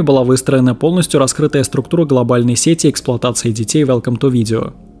 Перед ними была выстроена полностью раскрытая структура глобальной сети эксплуатации детей Welcome To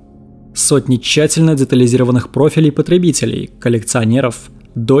видео. Сотни тщательно детализированных профилей потребителей, коллекционеров,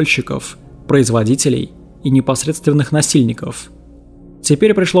 дольщиков, производителей и непосредственных насильников.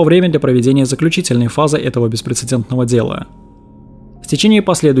 Теперь пришло время для проведения заключительной фазы этого беспрецедентного дела. В течение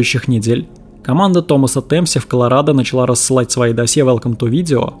последующих недель команда Томаса Темси в Колорадо начала рассылать свои досье Welcome To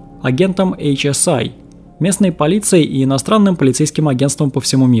видео агентам HSI, местной полиции и иностранным полицейским агентствам по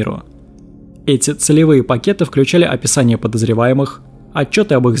всему миру. Эти целевые пакеты включали описание подозреваемых,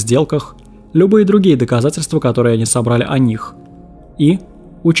 отчеты об их сделках, любые другие доказательства, которые они собрали о них. И,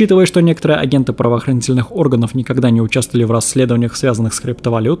 учитывая, что некоторые агенты правоохранительных органов никогда не участвовали в расследованиях, связанных с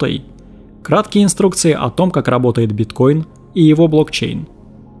криптовалютой, краткие инструкции о том, как работает биткоин и его блокчейн.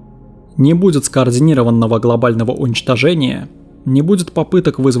 Не будет скоординированного глобального уничтожения, не будет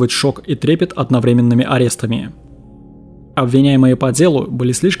попыток вызвать шок и трепет одновременными арестами. Обвиняемые по делу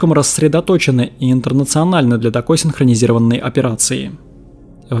были слишком рассредоточены и интернациональны для такой синхронизированной операции.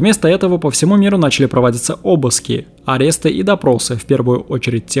 Вместо этого по всему миру начали проводиться обыски, аресты и допросы, в первую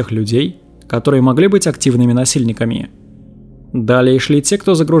очередь тех людей, которые могли быть активными насильниками. Далее шли те,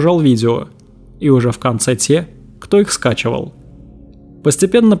 кто загружал видео, и уже в конце те, кто их скачивал.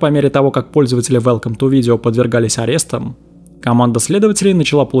 Постепенно, по мере того, как пользователи Welcome To видео подвергались арестам, команда следователей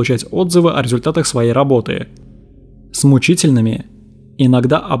начала получать отзывы о результатах своей работы с мучительными,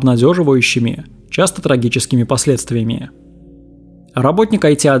 иногда обнадеживающими, часто трагическими последствиями. Работник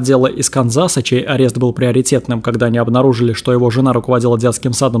IT-отдела из Канзаса, чей арест был приоритетным, когда они обнаружили, что его жена руководила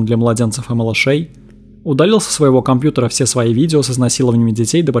детским садом для младенцев и малышей, удалил со своего компьютера все свои видео с изнасилованиями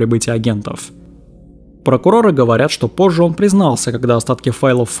детей до прибытия агентов. Прокуроры говорят, что позже он признался, когда остатки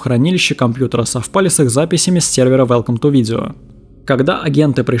файлов в хранилище компьютера совпали с их записями с сервера Welcome To видео. Когда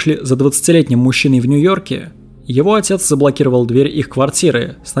агенты пришли за 20-летним мужчиной в Нью-Йорке, его отец заблокировал дверь их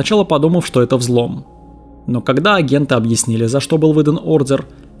квартиры, сначала подумав, что это взлом. Но когда агенты объяснили, за что был выдан ордер,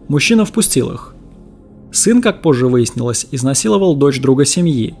 мужчина впустил их. Сын, как позже выяснилось, изнасиловал дочь друга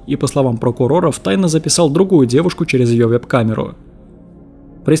семьи и, по словам прокуроров, тайно записал другую девушку через ее веб-камеру.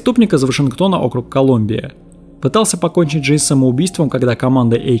 Преступник из Вашингтона, округ Колумбия, пытался покончить жизнь самоубийством, когда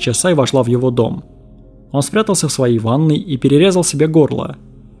команда HSI вошла в его дом. Он спрятался в своей ванной и перерезал себе горло.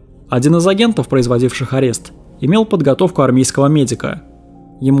 Один из агентов, производивших арест, имел подготовку армейского медика.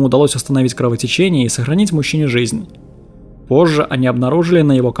 Ему удалось остановить кровотечение и сохранить мужчине жизнь. Позже они обнаружили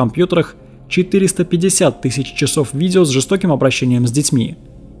на его компьютерах 450 тысяч часов видео с жестоким обращением с детьми,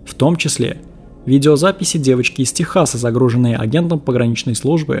 в том числе видеозаписи девочки из Техаса, загруженные агентом пограничной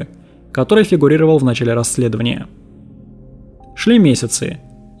службы, который фигурировал в начале расследования. Шли месяцы,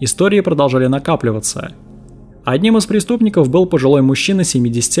 истории продолжали накапливаться. Одним из преступников был пожилой мужчина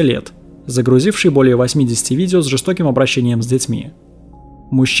 70 лет, загрузивший более 80 видео с жестоким обращением с детьми.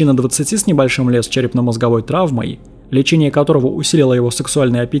 Мужчина 20 с небольшим лет с черепно-мозговой травмой лечение которого усилило его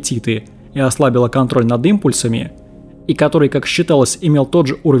сексуальные аппетиты и ослабило контроль над импульсами, и который, как считалось, имел тот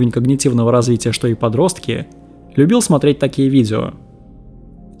же уровень когнитивного развития, что и подростки, любил смотреть такие видео.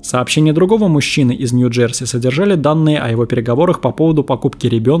 Сообщения другого мужчины из Нью-Джерси содержали данные о его переговорах по поводу покупки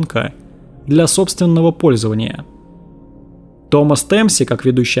ребенка для собственного пользования. Томас Темси, как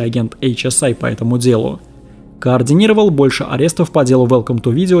ведущий агент HSI по этому делу, координировал больше арестов по делу Welcome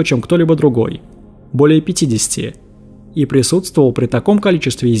To видео, чем кто-либо другой, более 50, и присутствовал при таком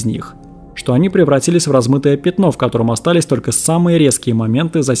количестве из них, что они превратились в размытое пятно, в котором остались только самые резкие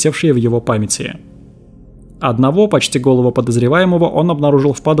моменты, засевшие в его памяти. Одного почти голого подозреваемого он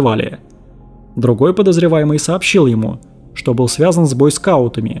обнаружил в подвале. Другой подозреваемый сообщил ему, что был связан с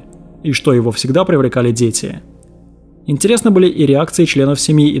бойскаутами и что его всегда привлекали дети. Интересны были и реакции членов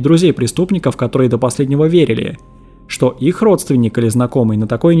семьи и друзей преступников, которые до последнего верили, что их родственник или знакомый на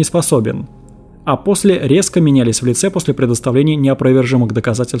такое не способен, а после резко менялись в лице после предоставления неопровержимых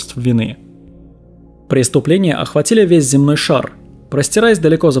доказательств вины. Преступления охватили весь земной шар, простираясь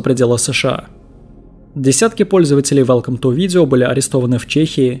далеко за пределы США. Десятки пользователей Welcome To видео были арестованы в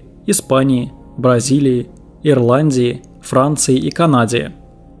Чехии, Испании, Бразилии, Ирландии, Франции и Канаде.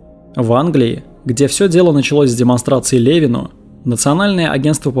 В Англии, где все дело началось с демонстрации Левину, Национальное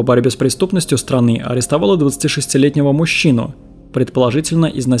агентство по борьбе с преступностью страны арестовало 26-летнего мужчину, предположительно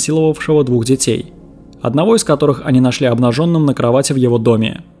изнасиловавшего 2 детей, одного из которых они нашли обнаженным на кровати в его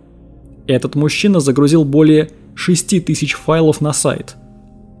доме. Этот мужчина загрузил более 6000 файлов на сайт.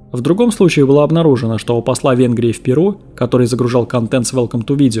 В другом случае было обнаружено, что у посла Венгрии в Перу, который загружал контент с Welcome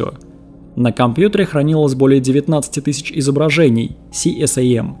To видео, на компьютере хранилось более 19 тысяч изображений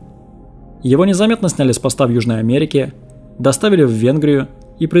CSAM. Его незаметно сняли с поста в Южной Америке, доставили в Венгрию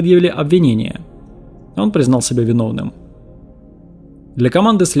и предъявили обвинение. Он признал себя виновным. Для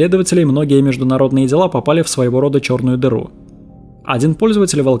команды следователей многие международные дела попали в своего рода черную дыру. Один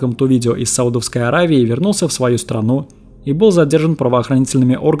пользователь Welcome To видео из Саудовской Аравии вернулся в свою страну и был задержан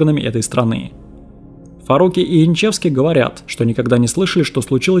правоохранительными органами этой страны. Фаруки и Янчевский говорят, что никогда не слышали, что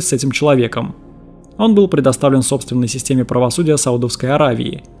случилось с этим человеком. Он был предоставлен собственной системе правосудия Саудовской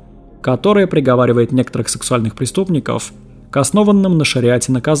Аравии, которая приговаривает некоторых сексуальных преступников к основанным на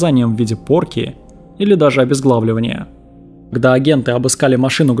шариате наказаниям в виде порки или даже обезглавливания. Когда агенты обыскали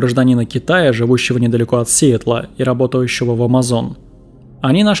машину гражданина Китая, живущего недалеко от Сиэтла и работающего в Amazon,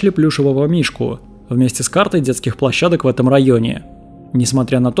 они нашли плюшевого мишку вместе с картой детских площадок в этом районе,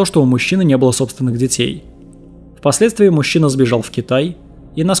 несмотря на то, что у мужчины не было собственных детей. Впоследствии мужчина сбежал в Китай,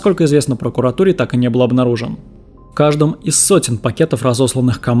 и, насколько известно прокуратуре, так и не был обнаружен. В каждом из сотен пакетов,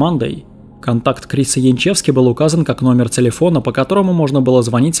 разосланных командой, контакт Криса Янчевски был указан как номер телефона, по которому можно было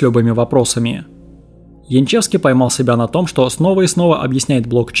звонить с любыми вопросами. Янчевский поймал себя на том, что снова и снова объясняет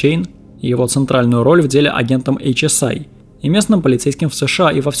блокчейн и его центральную роль в деле агентам HSI и местным полицейским в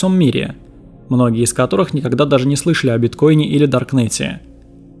США и во всем мире, многие из которых никогда даже не слышали о биткоине или даркнете.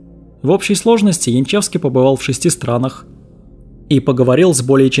 В общей сложности Янчевский побывал в 6 странах и поговорил с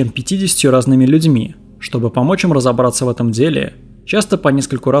более чем 50 разными людьми, чтобы помочь им разобраться в этом деле, часто по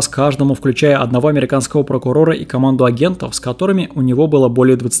нескольку раз каждому, включая одного американского прокурора и команду агентов, с которыми у него было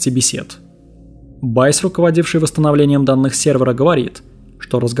более 20 бесед. Байс, руководивший восстановлением данных сервера, говорит,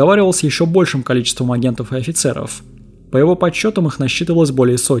 что разговаривал с еще большим количеством агентов и офицеров. По его подсчетам их насчитывалось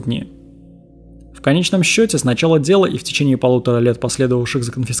более 100. В конечном счете, с начала дела и в течение 1,5 лет, последовавших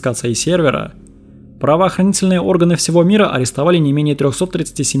за конфискацией сервера, правоохранительные органы всего мира арестовали не менее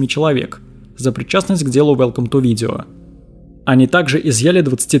 337 человек за причастность к делу Welcome To видео. Они также изъяли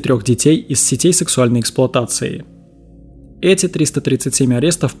 23 детей из сетей сексуальной эксплуатации. Эти 337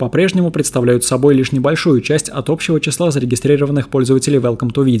 арестов по-прежнему представляют собой лишь небольшую часть от общего числа зарегистрированных пользователей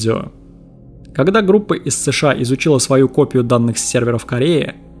Welcome To видео. Когда группа из США изучила свою копию данных с сервера в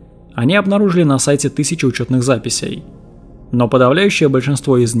Корее, они обнаружили на сайте 1000 учетных записей. Но подавляющее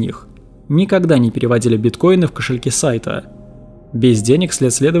большинство из них никогда не переводили биткоины в кошельки сайта. Без денег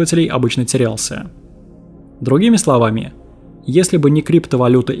след следователей обычно терялся. Другими словами, если бы не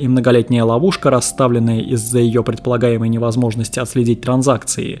криптовалюта и многолетняя ловушка, расставленная из-за ее предполагаемой невозможности отследить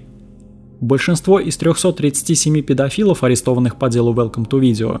транзакции, большинство из 337 педофилов, арестованных по делу Welcome To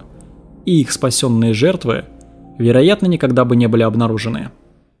видео, и их спасенные жертвы, вероятно, никогда бы не были обнаружены.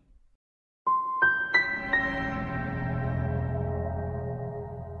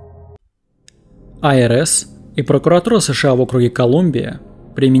 АРС и прокуратура США в округе Колумбия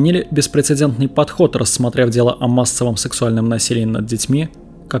применили беспрецедентный подход, рассмотрев дело о массовом сексуальном насилии над детьми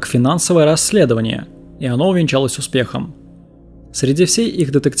как финансовое расследование, и оно увенчалось успехом. Среди всей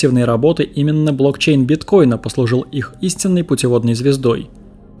их детективной работы именно блокчейн биткоина послужил их истинной путеводной звездой,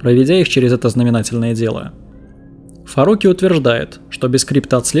 проведя их через это знаменательное дело. Фаруки утверждает, что без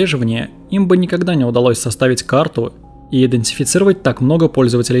криптоотслеживания им бы никогда не удалось составить карту и идентифицировать так много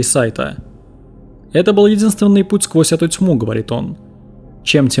пользователей сайта. Это был единственный путь сквозь эту тьму, говорит он.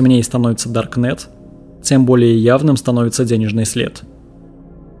 Чем темнее становится даркнет, тем более явным становится денежный след.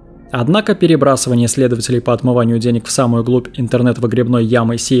 Однако перебрасывание следователей по отмыванию денег в самую глубь интернет-выгребной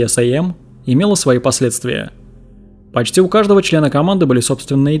ямы CSAM имело свои последствия. Почти у каждого члена команды были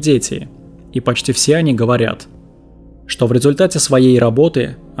собственные дети, и почти все они говорят, что в результате своей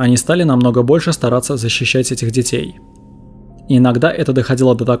работы они стали намного больше стараться защищать этих детей. Иногда это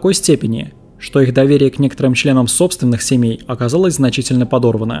доходило до такой степени, что их доверие к некоторым членам собственных семей оказалось значительно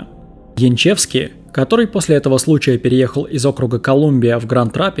подорвано. Янчевский, который после этого случая переехал из округа Колумбия в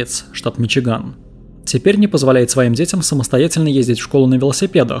Гранд-Рапидс, штат Мичиган, теперь не позволяет своим детям самостоятельно ездить в школу на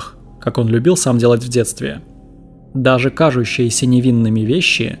велосипедах, как он любил сам делать в детстве. Даже кажущиеся невинными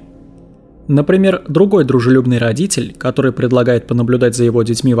вещи, например, другой дружелюбный родитель, который предлагает понаблюдать за его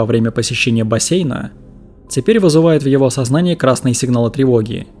детьми во время посещения бассейна, теперь вызывает в его сознании красные сигналы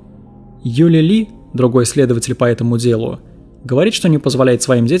тревоги. Юли Ли, другой следователь по этому делу, говорит, что не позволяет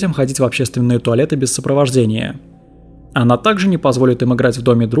своим детям ходить в общественные туалеты без сопровождения. Она также не позволит им играть в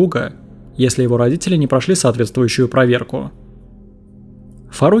доме друга, если его родители не прошли соответствующую проверку.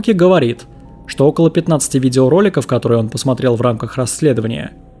 Фаруки говорит, что около 15 видеороликов, которые он посмотрел в рамках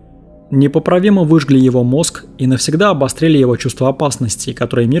расследования, непоправимо выжгли его мозг и навсегда обострили его чувство опасности,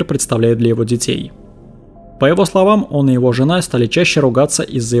 которое мир представляет для его детей. По его словам, он и его жена стали чаще ругаться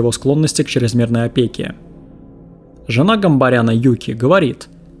из-за его склонности к чрезмерной опеке. Жена Гамбаряна Юки говорит,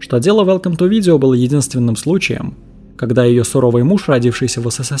 что дело Welcome To видео было единственным случаем, когда ее суровый муж, родившийся в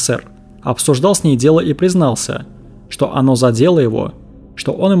СССР, обсуждал с ней дело и признался, что оно задело его,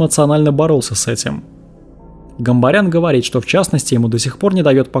 что он эмоционально боролся с этим. Гамбарян говорит, что в частности ему до сих пор не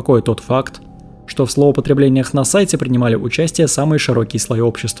дает покоя тот факт, что в злоупотреблениях на сайте принимали участие самые широкие слои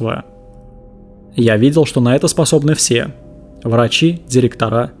общества. «Я видел, что на это способны все – врачи,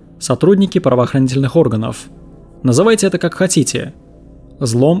 директора, сотрудники правоохранительных органов. Называйте это как хотите.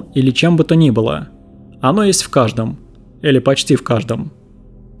 Злом или чем бы то ни было. Оно есть в каждом. Или почти в каждом».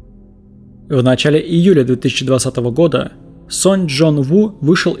 В начале июля 2020 года Сон Джон Ву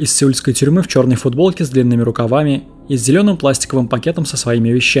вышел из сеульской тюрьмы в черной футболке с длинными рукавами и с зеленым пластиковым пакетом со своими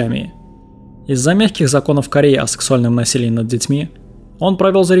вещами. Из-за мягких законов Кореи о сексуальном насилии над детьми он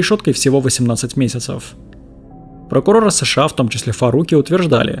провел за решеткой всего 18 месяцев. Прокуроры США, в том числе Фаруки,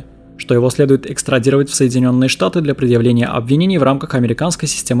 утверждали, что его следует экстрадировать в Соединенные Штаты для предъявления обвинений в рамках американской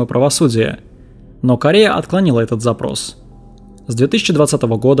системы правосудия. Но Корея отклонила этот запрос. С 2020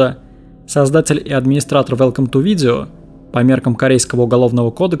 года создатель и администратор Welcome To видео, по меркам Корейского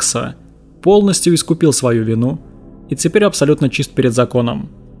уголовного кодекса, полностью искупил свою вину и теперь абсолютно чист перед законом.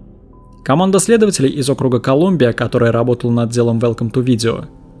 Команда следователей из округа Колумбия, которая работала над делом Welcome To видео,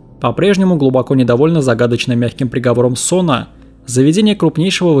 по-прежнему глубоко недовольна загадочно мягким приговором Сона за ведение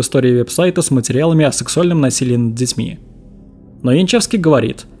крупнейшего в истории веб-сайта с материалами о сексуальном насилии над детьми. Но Янчевский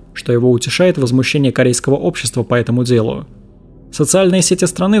говорит, что его утешает возмущение корейского общества по этому делу. Социальные сети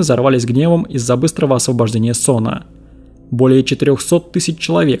страны взорвались гневом из-за быстрого освобождения Сона. Более 400 тысяч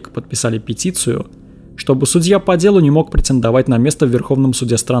человек подписали петицию, чтобы судья по делу не мог претендовать на место в Верховном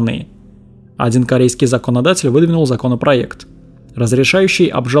суде страны. Один корейский законодатель выдвинул законопроект, разрешающий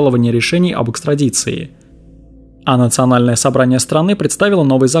обжалование решений об экстрадиции. А Национальное собрание страны представило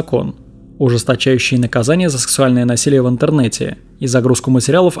новый закон, ужесточающий наказание за сексуальное насилие в интернете и загрузку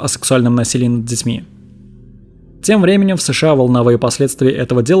материалов о сексуальном насилии над детьми. Тем временем в США волновые последствия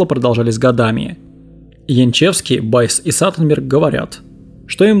этого дела продолжались годами. Янчевский, Байс и Саттенберг говорят,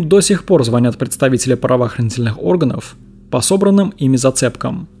 что им до сих пор звонят представители правоохранительных органов по собранным ими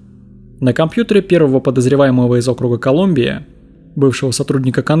зацепкам. На компьютере первого подозреваемого из округа Колумбия, бывшего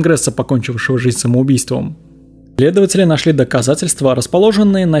сотрудника Конгресса, покончившего жизнь самоубийством, следователи нашли доказательства,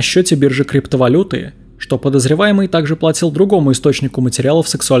 расположенные на счете биржи криптовалюты, что подозреваемый также платил другому источнику материалов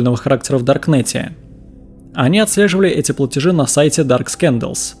сексуального характера в даркнете. Они отслеживали эти платежи на сайте Dark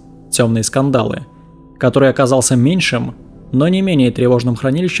Scandals – темные скандалы, который оказался меньшим, но не менее тревожным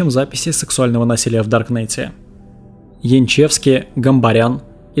хранилищем записей сексуального насилия в даркнете. Янчевский, Гамбарян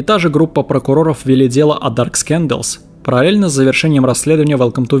и та же группа прокуроров вели дело о Dark Scandals параллельно с завершением расследования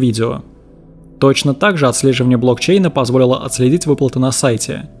Welcome To видео. Точно так же отслеживание блокчейна позволило отследить выплаты на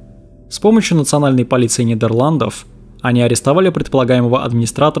сайте. С помощью национальной полиции Нидерландов они арестовали предполагаемого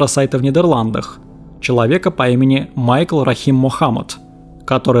администратора сайта в Нидерландах, человека по имени Майкл Рахим Мохаммад,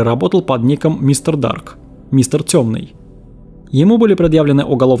 который работал под ником Мистер Дарк, Мистер Темный. Ему были предъявлены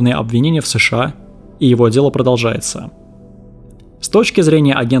уголовные обвинения в США, и его дело продолжается. С точки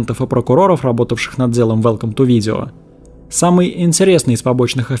зрения агентов и прокуроров, работавших над делом Welcome To видео, самый интересный из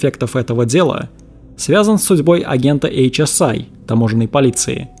побочных эффектов этого дела связан с судьбой агента HSI, таможенной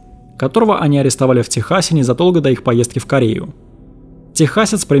полиции, которого они арестовали в Техасе незадолго до их поездки в Корею.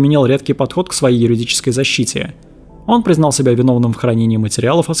 Техасец применил редкий подход к своей юридической защите. Он признал себя виновным в хранении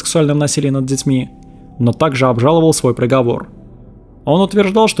материалов о сексуальном насилии над детьми, но также обжаловал свой приговор. Он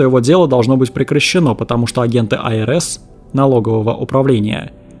утверждал, что его дело должно быть прекращено, потому что агенты АРС, налогового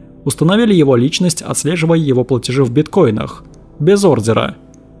управления, установили его личность, отслеживая его платежи в биткоинах, без ордера,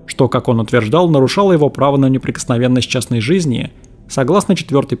 что, как он утверждал, нарушало его право на неприкосновенность частной жизни согласно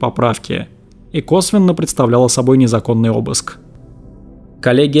 4-й поправке и косвенно представляло собой незаконный обыск.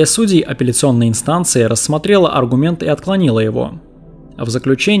 Коллегия судей апелляционной инстанции рассмотрела аргумент и отклонила его. В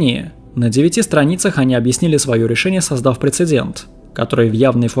заключении на 9 страницах они объяснили свое решение, создав прецедент, который в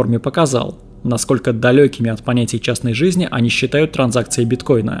явной форме показал, насколько далекими от понятий частной жизни они считают транзакции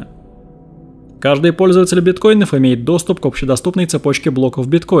биткоина. Каждый пользователь биткоинов имеет доступ к общедоступной цепочке блоков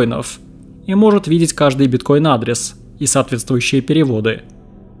биткоинов и может видеть каждый биткоин-адрес и соответствующие переводы.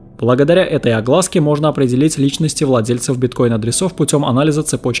 Благодаря этой огласке можно определить личности владельцев биткоин-адресов путем анализа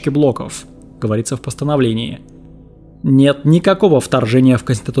цепочки блоков, говорится в постановлении. Нет никакого вторжения в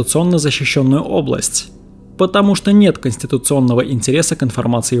конституционно защищенную область, потому что нет конституционного интереса к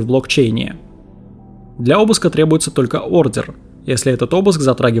информации в блокчейне. Для обыска требуется только ордер, если этот обыск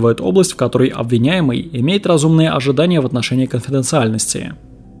затрагивает область, в которой обвиняемый имеет разумные ожидания в отношении конфиденциальности.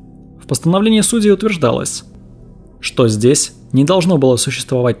 В постановлении судей утверждалось, что здесь не должно было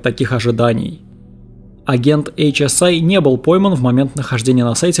существовать таких ожиданий. Агент HSI не был пойман в момент нахождения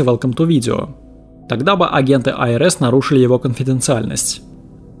на сайте Welcome To видео. Тогда бы агенты АРС нарушили его конфиденциальность.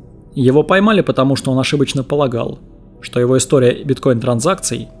 Его поймали, потому что он ошибочно полагал, что его история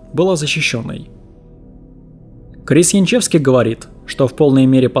биткоин-транзакций была защищенной. Крис Янчевский говорит, что в полной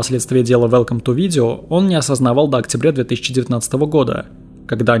мере последствия дела Welcome To видео он не осознавал до октября 2019 года,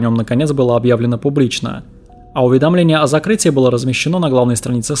 когда о нем наконец было объявлено публично, а уведомление о закрытии было размещено на главной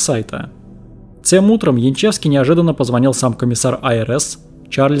странице сайта. Тем утром Янчевский неожиданно позвонил сам комиссар АРС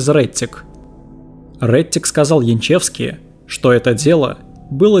Чарльз Реттик. Реттик сказал Янчевски, что это дело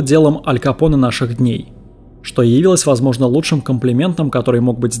было делом Аль Капоне наших дней, что явилось, возможно, лучшим комплиментом, который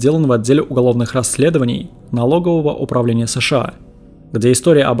мог быть сделан в отделе уголовных расследований Налогового управления США, где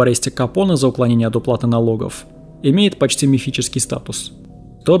история об аресте Капоне за уклонение от уплаты налогов имеет почти мифический статус.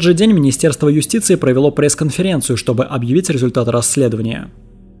 В тот же день Министерство юстиции провело пресс-конференцию, чтобы объявить результаты расследования.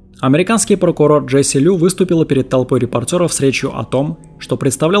 Американский прокурор Джесси Лю выступила перед толпой репортеров с речью о том, что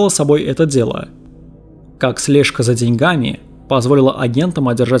представляло собой это дело, как слежка за деньгами позволила агентам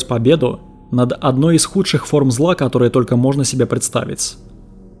одержать победу над одной из худших форм зла, которые только можно себе представить.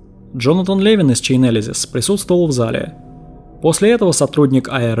 Джонатан Левин из Chainalysis присутствовал в зале. После этого сотрудник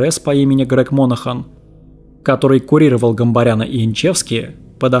АРС по имени Грег Монахан, который курировал Гамбаряна и Янчевски,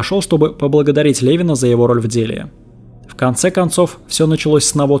 подошел, чтобы поблагодарить Левина за его роль в деле. В конце концов, все началось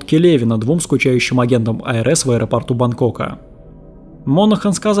с наводки Левина 2 скучающим агентам АРС в аэропорту Бангкока.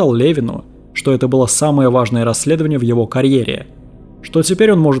 Монахан сказал Левину, что это было самое важное расследование в его карьере, что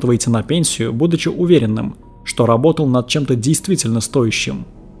теперь он может выйти на пенсию, будучи уверенным, что работал над чем-то действительно стоящим.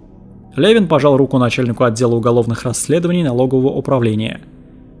 Левин пожал руку начальнику отдела уголовных расследований налогового управления.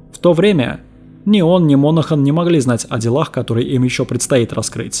 В то время ни он, ни Монахан не могли знать о делах, которые им еще предстоит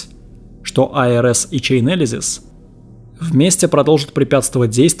раскрыть, что АРС и Chainalysis вместе продолжат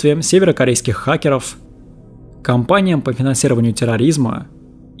препятствовать действиям северокорейских хакеров, компаниям по финансированию терроризма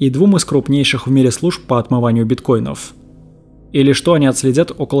и 2 из крупнейших в мире служб по отмыванию биткоинов. Или что они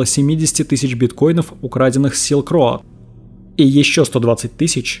отследят около 70 тысяч биткоинов, украденных с Silk Road, и еще 120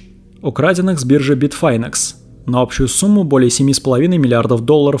 тысяч, украденных с биржи Bitfinex, на общую сумму более 7,5 миллиардов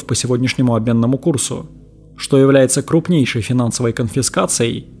долларов по сегодняшнему обменному курсу, что является крупнейшей финансовой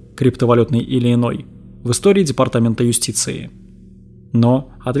конфискацией, криптовалютной или иной, в истории Департамента юстиции.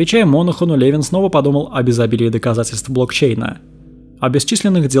 Но, отвечая Монахану, Левин снова подумал об изобилии доказательств блокчейна, о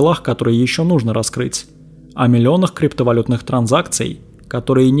бесчисленных делах, которые еще нужно раскрыть, о миллионах криптовалютных транзакций,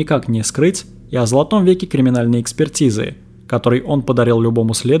 которые никак не скрыть, и о золотом веке криминальной экспертизы, который он подарил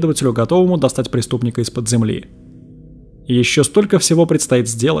любому следователю, готовому достать преступника из-под земли. «Еще столько всего предстоит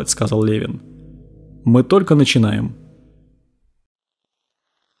сделать», — сказал Левин. «Мы только начинаем».